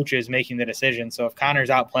the coaches making the decision. So if Connor's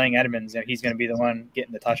out playing Edmonds, he's going to be the one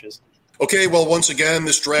getting the touches. Okay, well, once again,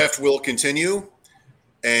 this draft will continue.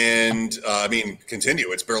 And,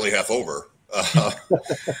 continue. It's barely half over.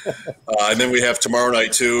 And then we have tomorrow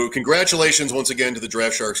night, too. Congratulations once again to the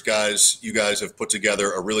Draft Sharks guys. You guys have put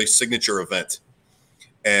together a really signature event.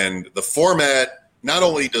 And the format, not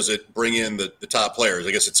only does it bring in the top players,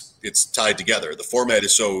 I guess it's tied together. The format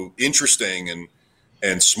is so interesting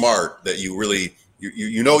and smart that you really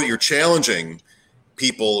you know that you're challenging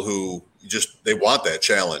people who they want that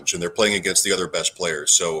challenge, and they're playing against the other best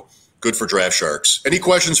players. So good for Draft Sharks. Any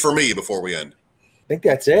questions for me before we end? I think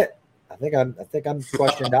that's it. I think I'm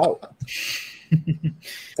questioned out.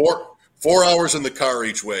 4 hours in the car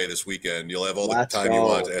each way this weekend. You'll have all the time you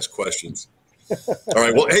want to ask questions. All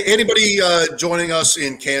right. Well, hey, anybody joining us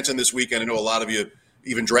in Canton this weekend? I know a lot of you,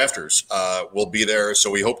 even drafters, will be there.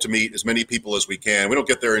 So we hope to meet as many people as we can. We don't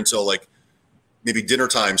get there until maybe dinner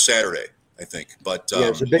time Saturday, I think. But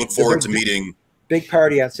look forward to meeting. Big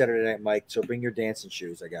party on Saturday night, Mike. So bring your dancing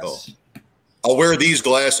shoes, I guess. Oh. I'll wear these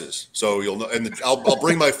glasses so you'll know, and I'll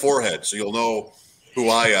bring my forehead so you'll know who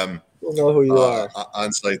I am. You'll know who you are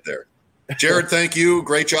on site there. Jared, thank you.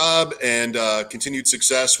 Great job and continued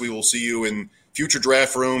success. We will see you in future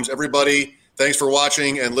draft rooms. Everybody, thanks for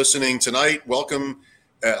watching and listening tonight. Welcome.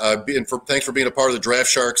 Thanks for being a part of the Draft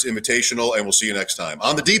Sharks Invitational, and we'll see you next time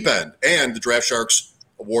on the Deep End and the Draft Sharks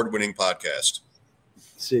award-winning podcast.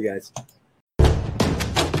 See you guys.